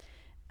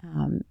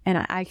 And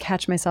I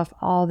catch myself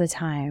all the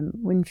time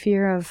when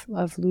fear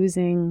of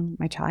losing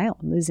my child,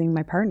 losing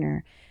my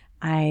partner.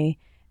 I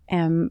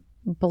am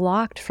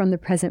blocked from the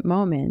present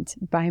moment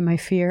by my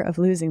fear of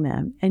losing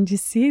them. And you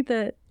see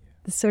the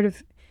sort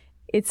of,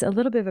 it's a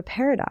little bit of a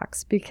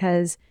paradox,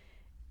 because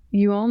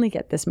you only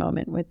get this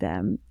moment with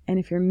them. And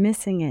if you're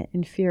missing it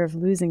in fear of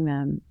losing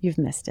them, you've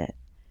missed it.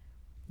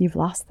 You've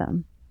lost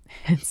them.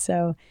 And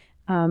so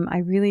I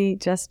really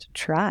just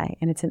try,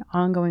 and it's an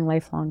ongoing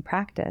lifelong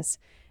practice.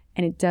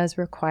 And it does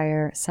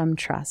require some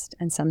trust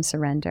and some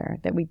surrender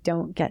that we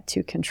don't get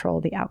to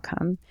control the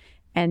outcome.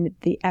 And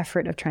the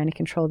effort of trying to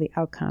control the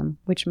outcome,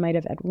 which might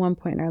have at one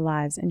point in our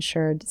lives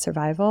ensured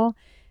survival,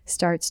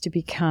 starts to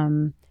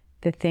become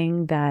the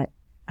thing that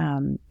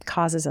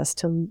causes us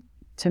to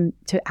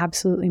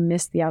absolutely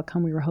miss the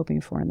outcome we were hoping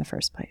for in the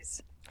first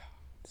place.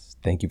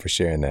 Thank you for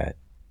sharing that.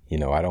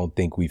 I don't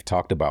think we've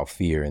talked about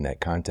fear in that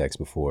context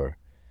before.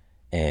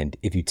 And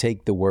if you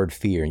take the word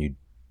fear and you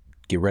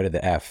get rid of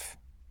the F,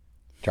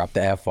 drop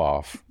the F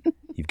off,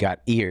 you've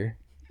got ear,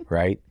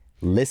 right?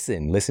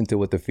 Listen to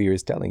what the fear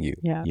is telling you.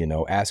 Yeah.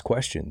 Ask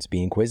questions,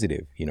 be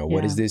inquisitive.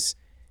 What is this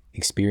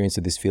experience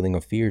of this feeling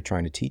of fear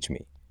trying to teach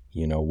me?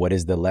 What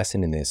is the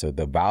lesson in this, or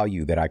the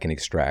value that I can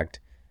extract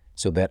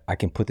so that I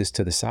can put this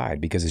to the side?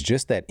 Because it's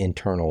just that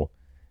internal,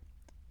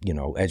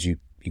 as you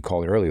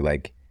called it earlier,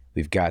 like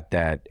we've got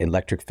that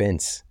electric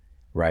fence,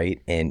 right?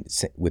 And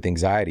with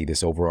anxiety,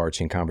 this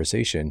overarching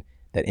conversation,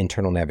 that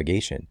internal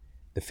navigation,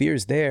 the fear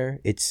is there.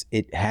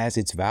 It has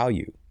its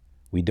value.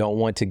 We don't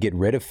want to get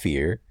rid of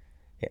fear.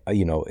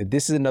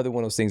 This is another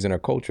one of those things in our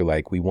culture,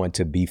 like we want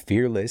to be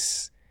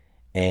fearless,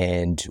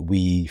 and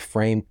we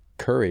frame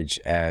courage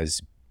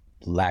as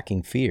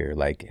lacking fear,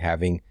 like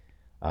having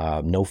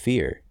no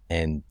fear.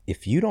 And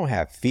if you don't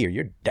have fear,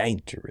 you're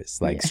dangerous,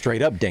 like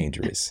straight up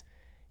dangerous.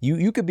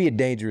 You could be a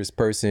dangerous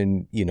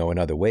person, in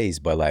other ways,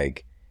 but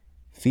like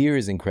fear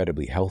is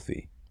incredibly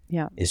healthy.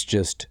 Yeah. It's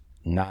just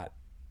not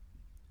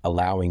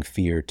allowing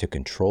fear to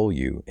control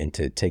you and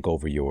to take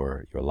over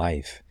your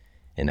life.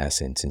 in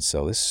essence. And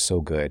so this is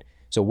so good.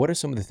 So what are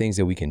some of the things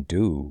that we can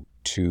do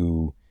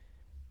to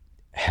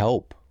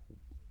help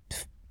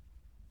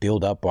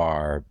build up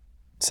our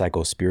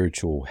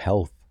psycho-spiritual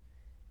health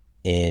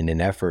in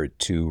an effort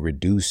to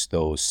reduce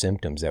those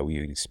symptoms that we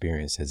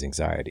experience as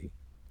anxiety?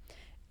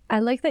 I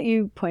like that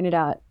you pointed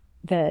out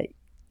the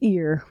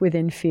ear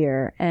within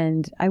fear.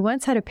 And I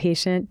once had a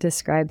patient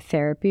describe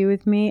therapy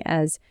with me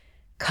as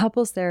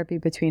couples therapy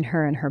between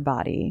her and her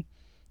body.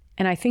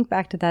 And I think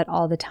back to that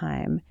all the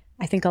time.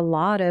 I think a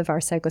lot of our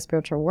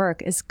psychospiritual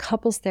work is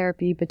couples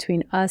therapy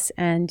between us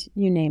and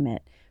you name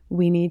it.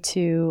 We need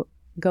to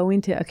go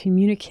into a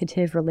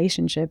communicative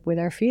relationship with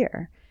our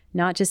fear,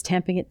 not just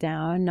tamping it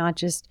down, not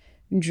just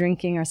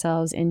drinking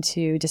ourselves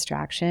into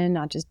distraction,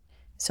 not just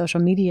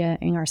social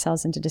mediaing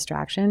ourselves into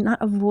distraction,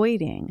 not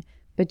avoiding,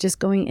 but just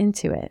going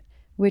into it,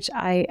 which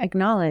I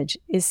acknowledge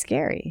is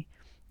scary.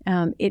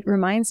 It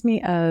reminds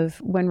me of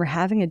when we're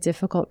having a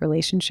difficult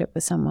relationship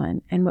with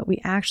someone and what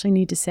we actually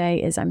need to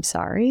say is, I'm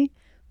sorry,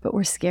 but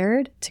we're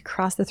scared to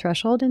cross the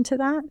threshold into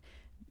that.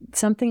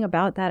 Something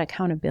about that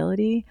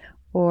accountability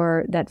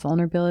or that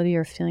vulnerability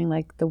or feeling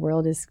like the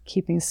world is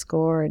keeping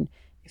score. And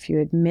if you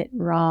admit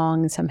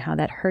wrong, somehow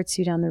that hurts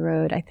you down the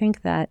road. I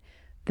think that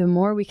the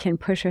more we can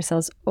push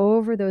ourselves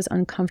over those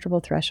uncomfortable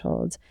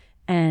thresholds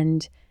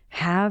and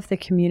have the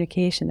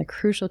communication, the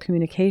crucial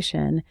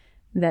communication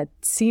that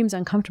seems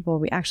uncomfortable,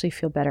 we actually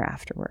feel better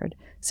afterward.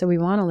 So we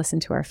want to listen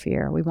to our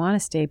fear. We want to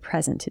stay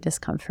present to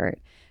discomfort.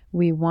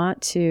 We want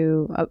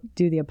to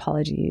do the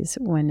apologies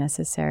when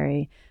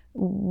necessary.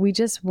 We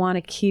just want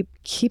to keep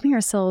keeping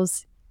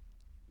ourselves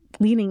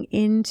leaning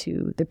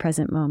into the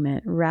present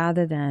moment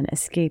rather than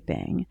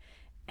escaping.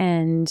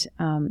 And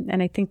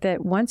I think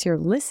that once you're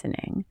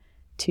listening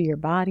to your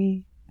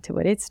body, to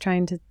what it's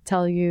trying to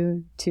tell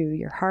you, to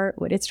your heart,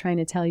 what it's trying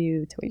to tell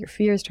you, to what your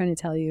fear is trying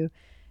to tell you,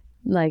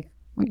 like,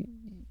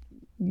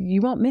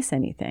 you won't miss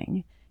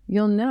anything.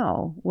 You'll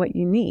know what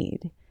you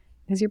need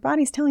because your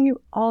body's telling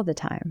you all the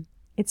time.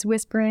 It's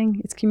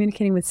whispering, it's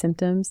communicating with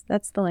symptoms.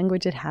 That's the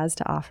language it has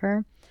to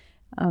offer.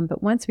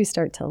 But once we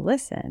start to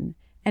listen,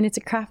 and it's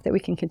a craft that we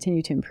can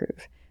continue to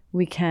improve,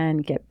 we can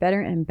get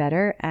better and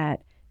better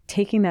at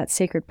taking that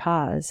sacred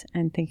pause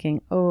and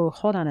thinking, oh,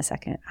 hold on a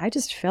second. I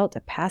just felt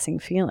a passing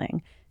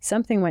feeling.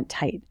 Something went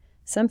tight.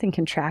 Something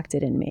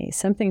contracted in me.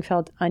 Something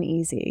felt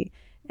uneasy.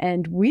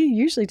 And we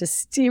usually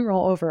just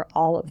steamroll over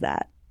all of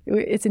that.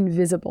 It's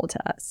invisible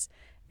to us.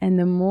 And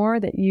the more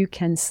that you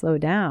can slow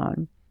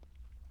down,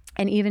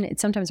 and even it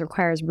sometimes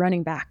requires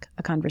running back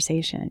a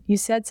conversation. You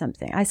said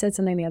something. I said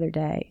something the other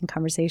day in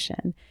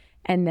conversation.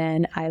 And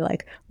then I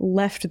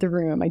left the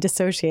room. I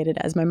dissociated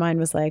as my mind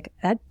was like,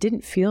 that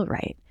didn't feel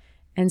right.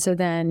 And so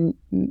then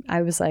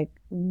I was like,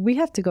 we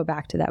have to go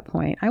back to that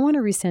point. I want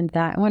to rescind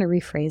that. I want to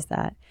rephrase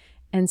that.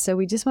 And so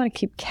we just want to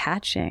keep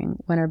catching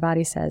when our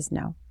body says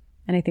no.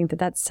 And I think that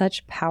that's such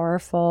a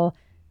powerful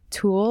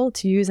tool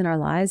to use in our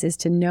lives, is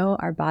to know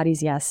our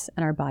body's yes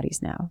and our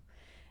body's no.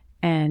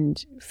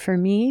 And for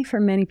me,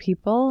 for many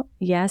people,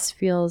 yes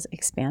feels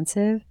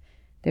expansive.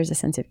 There's a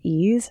sense of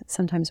ease,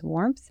 sometimes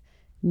warmth.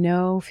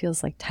 No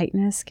feels like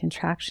tightness,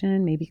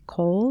 contraction, maybe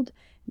cold,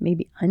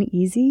 maybe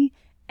uneasy.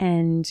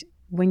 And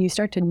when you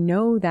start to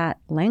know that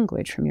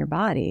language from your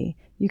body,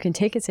 you can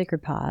take a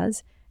sacred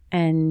pause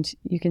and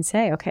you can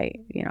say,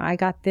 okay, I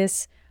got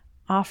this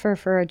offer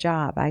for a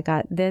job. I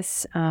got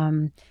this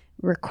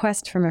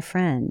request from a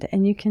friend.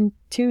 And you can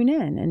tune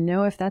in and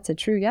know if that's a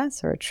true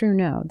yes or a true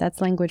no. That's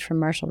language from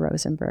Marshall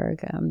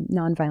Rosenberg,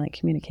 nonviolent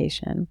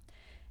communication.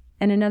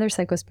 And another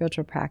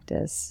psychospiritual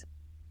practice,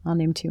 I'll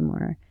name two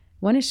more.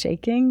 One is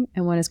shaking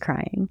and one is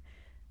crying.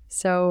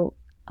 So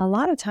a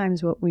lot of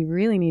times what we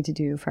really need to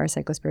do for our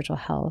psychospiritual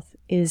health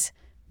is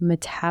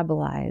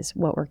metabolize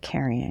what we're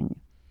carrying.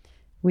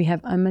 We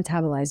have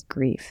unmetabolized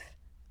grief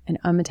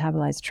and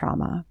unmetabolized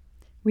trauma.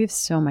 We have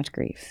so much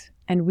grief,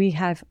 and we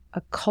have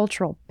a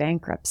cultural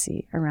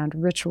bankruptcy around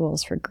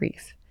rituals for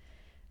grief.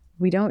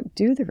 We don't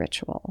do the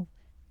ritual.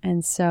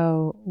 And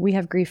so we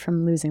have grief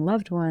from losing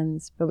loved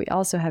ones, but we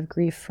also have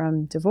grief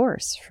from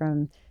divorce,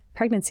 from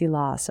pregnancy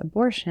loss,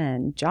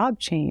 abortion, job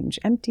change,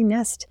 empty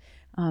nest.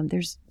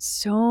 There's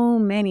so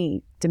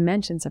many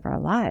dimensions of our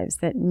lives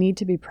that need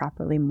to be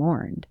properly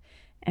mourned,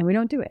 and we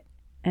don't do it.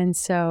 And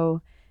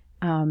so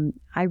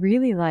I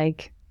really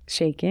like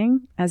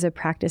shaking as a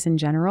practice in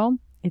general.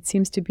 It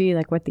seems to be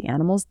like what the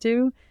animals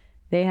do.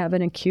 They have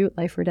an acute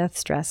life or death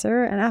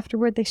stressor, and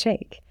afterward they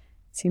shake.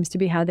 It seems to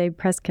be how they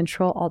press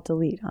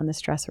Control-Alt-Delete on the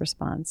stress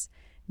response.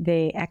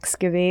 They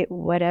excavate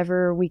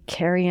whatever we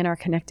carry in our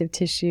connective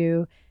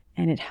tissue,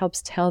 and it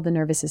helps tell the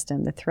nervous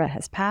system the threat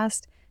has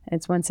passed, and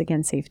it's once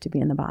again safe to be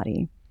in the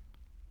body.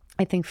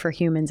 I think for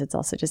humans, it's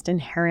also just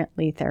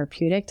inherently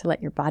therapeutic to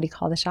let your body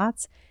call the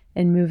shots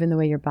and move in the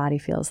way your body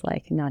feels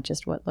like, not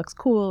just what looks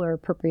cool or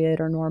appropriate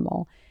or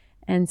normal.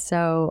 And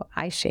so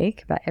I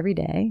shake about every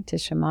day to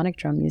shamanic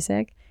drum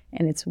music,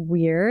 and it's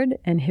weird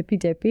and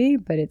hippy-dippy,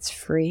 but it's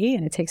free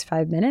and it takes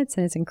 5 minutes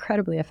and it's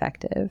incredibly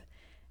effective.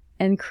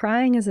 And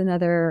crying is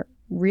another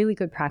really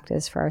good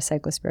practice for our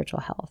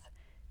psychospiritual health.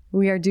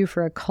 We are due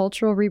for a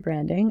cultural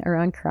rebranding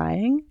around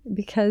crying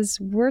because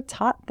we're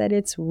taught that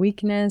it's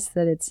weakness,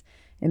 that it's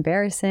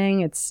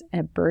embarrassing, it's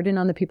a burden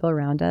on the people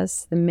around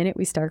us. The minute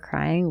we start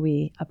crying,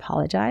 we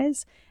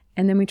apologize,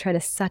 and then we try to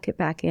suck it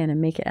back in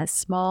and make it as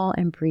small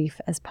and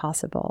brief as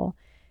possible.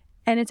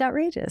 And it's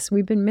outrageous.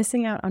 We've been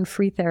missing out on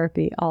free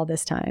therapy all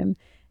this time.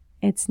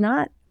 It's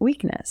not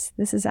weakness.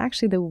 This is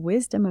actually the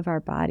wisdom of our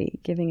body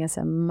giving us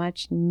a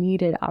much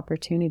needed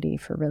opportunity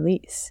for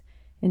release.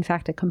 In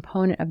fact, a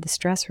component of the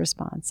stress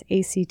response,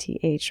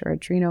 ACTH, or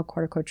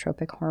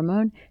adrenocorticotropic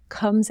hormone,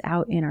 comes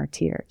out in our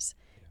tears.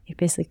 It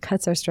basically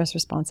cuts our stress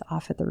response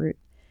off at the root.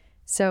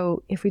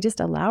 So if we just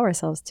allow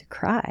ourselves to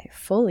cry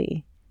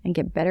fully and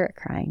get better at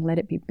crying, let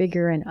it be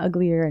bigger and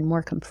uglier and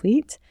more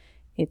complete,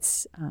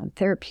 it's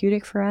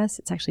therapeutic for us.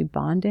 It's actually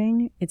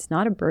bonding. It's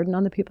not a burden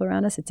on the people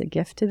around us. It's a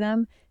gift to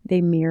them.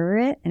 They mirror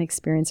it and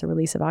experience a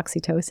release of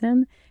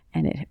oxytocin,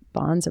 and it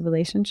bonds a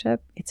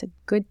relationship. It's a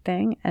good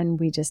thing, and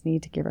we just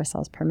need to give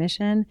ourselves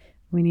permission.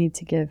 We need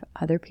to give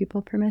other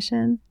people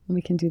permission. And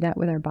we can do that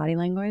with our body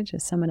language.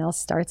 If someone else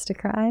starts to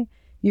cry,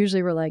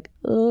 usually we're like,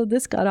 oh,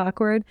 this got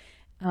awkward.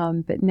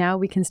 But now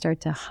we can start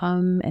to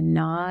hum and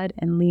nod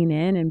and lean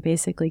in and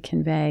basically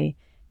convey,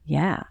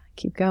 yeah,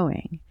 keep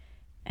going.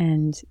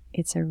 And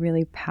it's a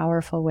really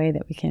powerful way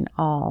that we can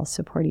all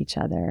support each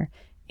other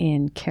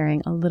in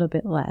carrying a little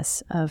bit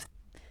less of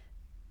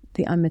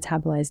the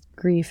unmetabolized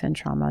grief and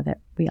trauma that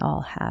we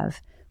all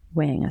have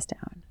weighing us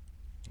down.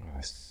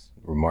 That's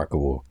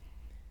remarkable.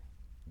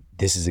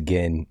 This is,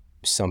 again,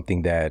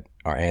 something that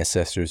our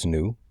ancestors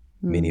knew,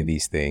 many of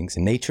these things,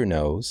 and nature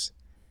knows.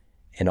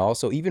 And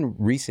also, even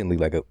recently,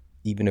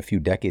 even a few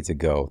decades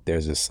ago,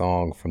 there's a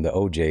song from the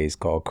OJs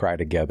called Cry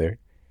Together.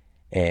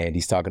 And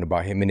he's talking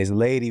about him and his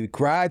lady, we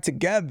cried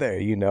together,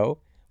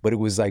 but it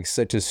was like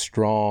such a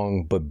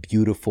strong but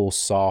beautiful,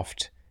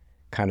 soft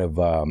kind of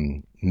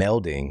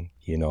melding,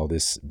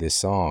 this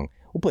song.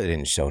 We'll put it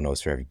in the show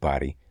notes for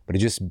everybody, but it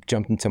just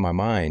jumped into my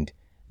mind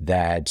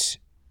that,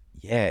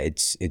 yeah,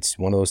 it's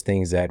one of those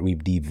things that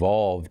we've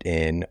devolved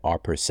in our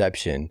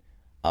perception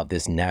of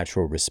this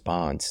natural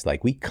response.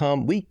 Like we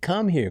come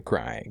here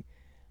crying,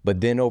 but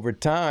then over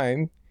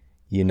time,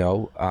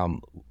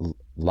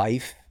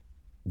 life,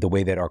 the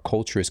way that our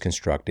culture is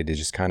constructed, is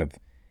just kind of,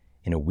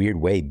 in a weird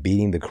way,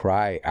 beating the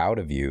cry out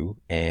of you,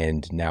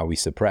 and now we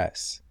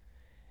suppress.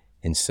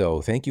 And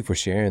so thank you for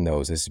sharing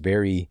those. It's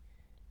very,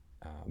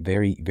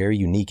 very, very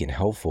unique and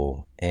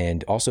helpful.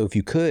 And also, if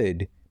you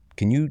could,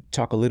 can you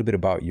talk a little bit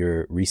about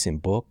your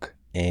recent book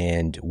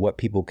and what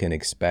people can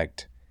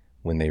expect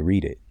when they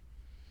read it?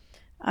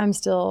 I'm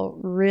still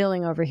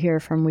reeling over here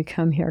from We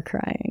Come Here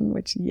Crying,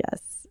 which,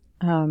 yes.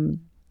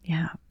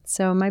 Yeah.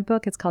 So my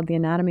book, it's called The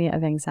Anatomy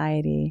of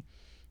Anxiety.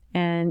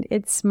 And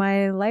it's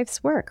my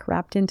life's work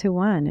wrapped into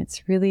one.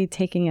 It's really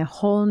taking a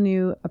whole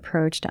new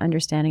approach to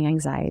understanding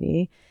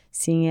anxiety,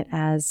 seeing it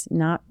as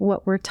not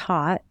what we're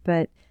taught,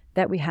 but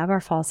that we have our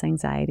false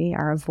anxiety,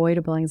 our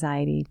avoidable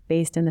anxiety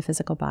based in the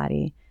physical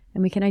body.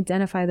 And we can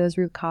identify those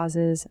root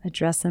causes,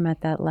 address them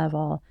at that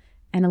level,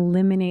 and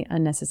eliminate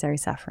unnecessary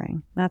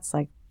suffering. That's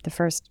like the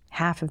first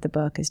half of the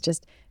book, is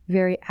just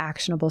very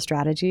actionable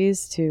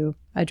strategies to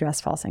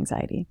address false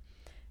anxiety.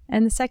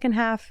 And the second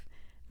half,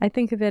 I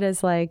think of it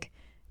as like,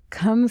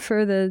 come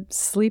for the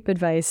sleep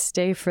advice,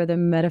 stay for the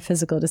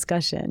metaphysical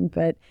discussion.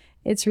 But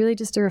it's really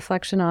just a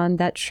reflection on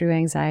that true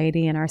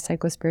anxiety and our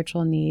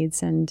psychospiritual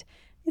needs. And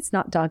it's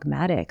not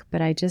dogmatic, but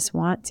I just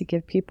want to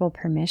give people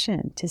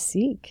permission to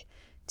seek,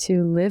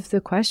 to live the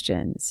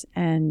questions,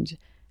 and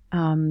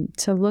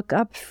to look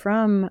up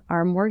from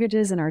our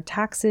mortgages and our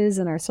taxes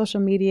and our social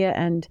media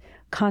and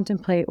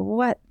contemplate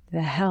what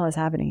the hell is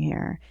happening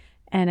here.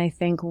 And I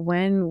think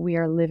when we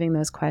are living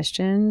those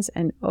questions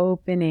and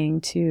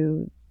opening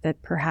to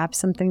that perhaps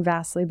something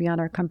vastly beyond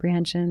our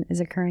comprehension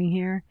is occurring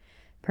here,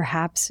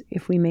 perhaps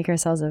if we make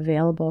ourselves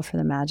available for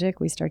the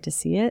magic, we start to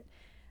see it.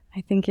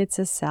 I think it's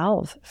a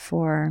salve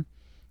for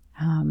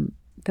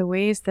the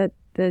ways that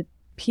the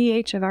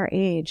pH of our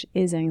age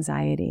is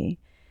anxiety.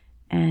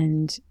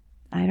 And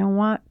I don't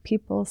want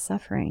people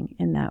suffering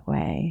in that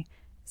way.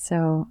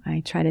 So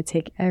I try to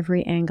take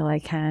every angle I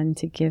can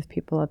to give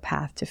people a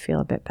path to feel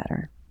a bit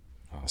better.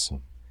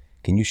 Awesome.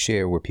 Can you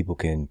share where people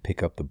can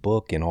pick up the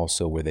book and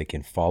also where they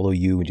can follow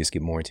you and just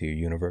get more into your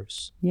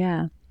universe?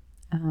 Yeah.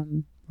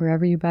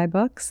 Wherever you buy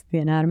books, The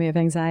Anatomy of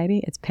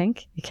Anxiety, it's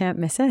pink. You can't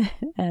miss it.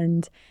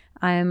 And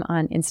I'm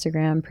on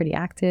Instagram pretty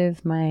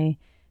active. My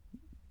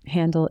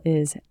handle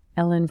is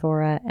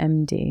Vora,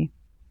 MD.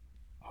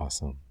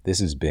 Awesome. This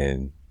has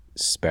been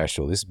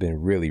special. This has been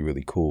really,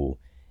 really cool.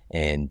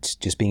 And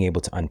just being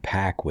able to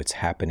unpack what's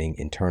happening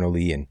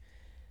internally and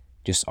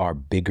just our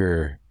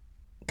bigger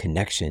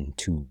connection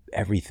to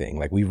everything.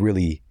 Like, we've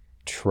really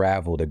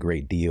traveled a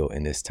great deal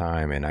in this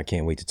time, and I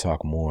can't wait to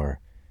talk more.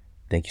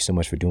 Thank you so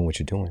much for doing what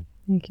you're doing.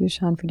 Thank you,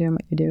 Sean, for doing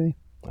what you're doing.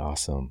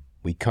 Awesome.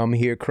 We come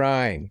here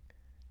crying.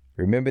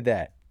 Remember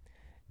that.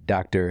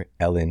 Dr.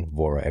 Ellen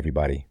Vora,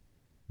 everybody.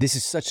 This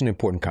is such an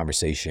important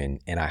conversation,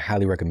 and I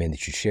highly recommend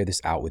that you share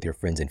this out with your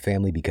friends and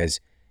family, because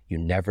You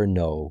never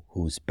know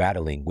who's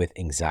battling with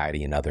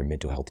anxiety and other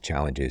mental health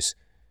challenges.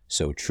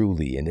 So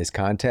truly, in this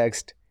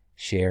context,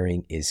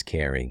 sharing is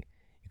caring.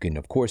 You can,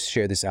 of course,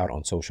 share this out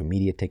on social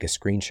media. Take a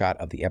screenshot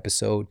of the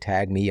episode.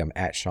 Tag me. I'm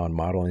at Sean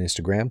Model on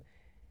Instagram.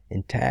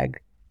 And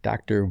tag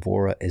Dr.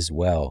 Vora as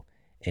well.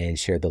 And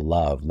share the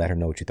love. Let her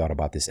know what you thought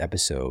about this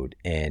episode.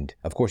 And,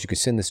 of course, you can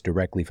send this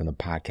directly from the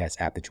podcast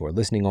app that you are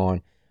listening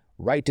on,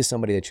 right to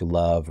somebody that you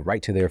love,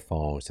 right to their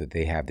phone so that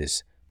they have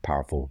this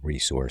powerful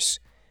resource.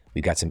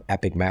 We've got some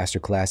epic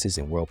masterclasses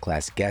and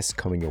world-class guests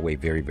coming your way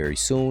very, very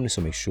soon,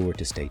 so make sure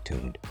to stay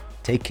tuned.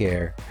 Take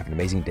care, have an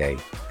amazing day,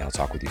 and I'll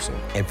talk with you soon.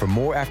 And for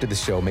more after the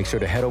show, make sure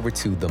to head over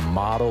to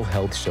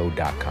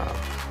themodelhealthshow.com.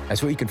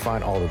 That's where you can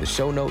find all of the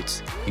show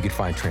notes. You can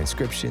find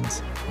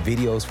transcriptions,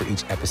 videos for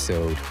each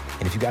episode.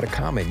 And if you got a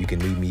comment, you can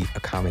leave me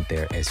a comment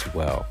there as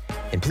well.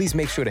 And please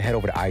make sure to head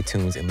over to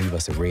iTunes and leave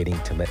us a rating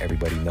to let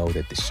everybody know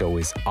that the show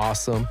is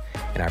awesome.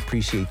 And I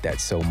appreciate that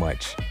so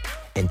much.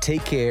 And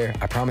take care.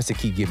 I promise to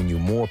keep giving you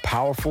more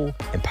powerful,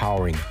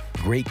 empowering,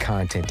 great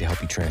content to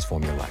help you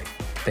transform your life.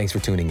 Thanks for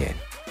tuning in.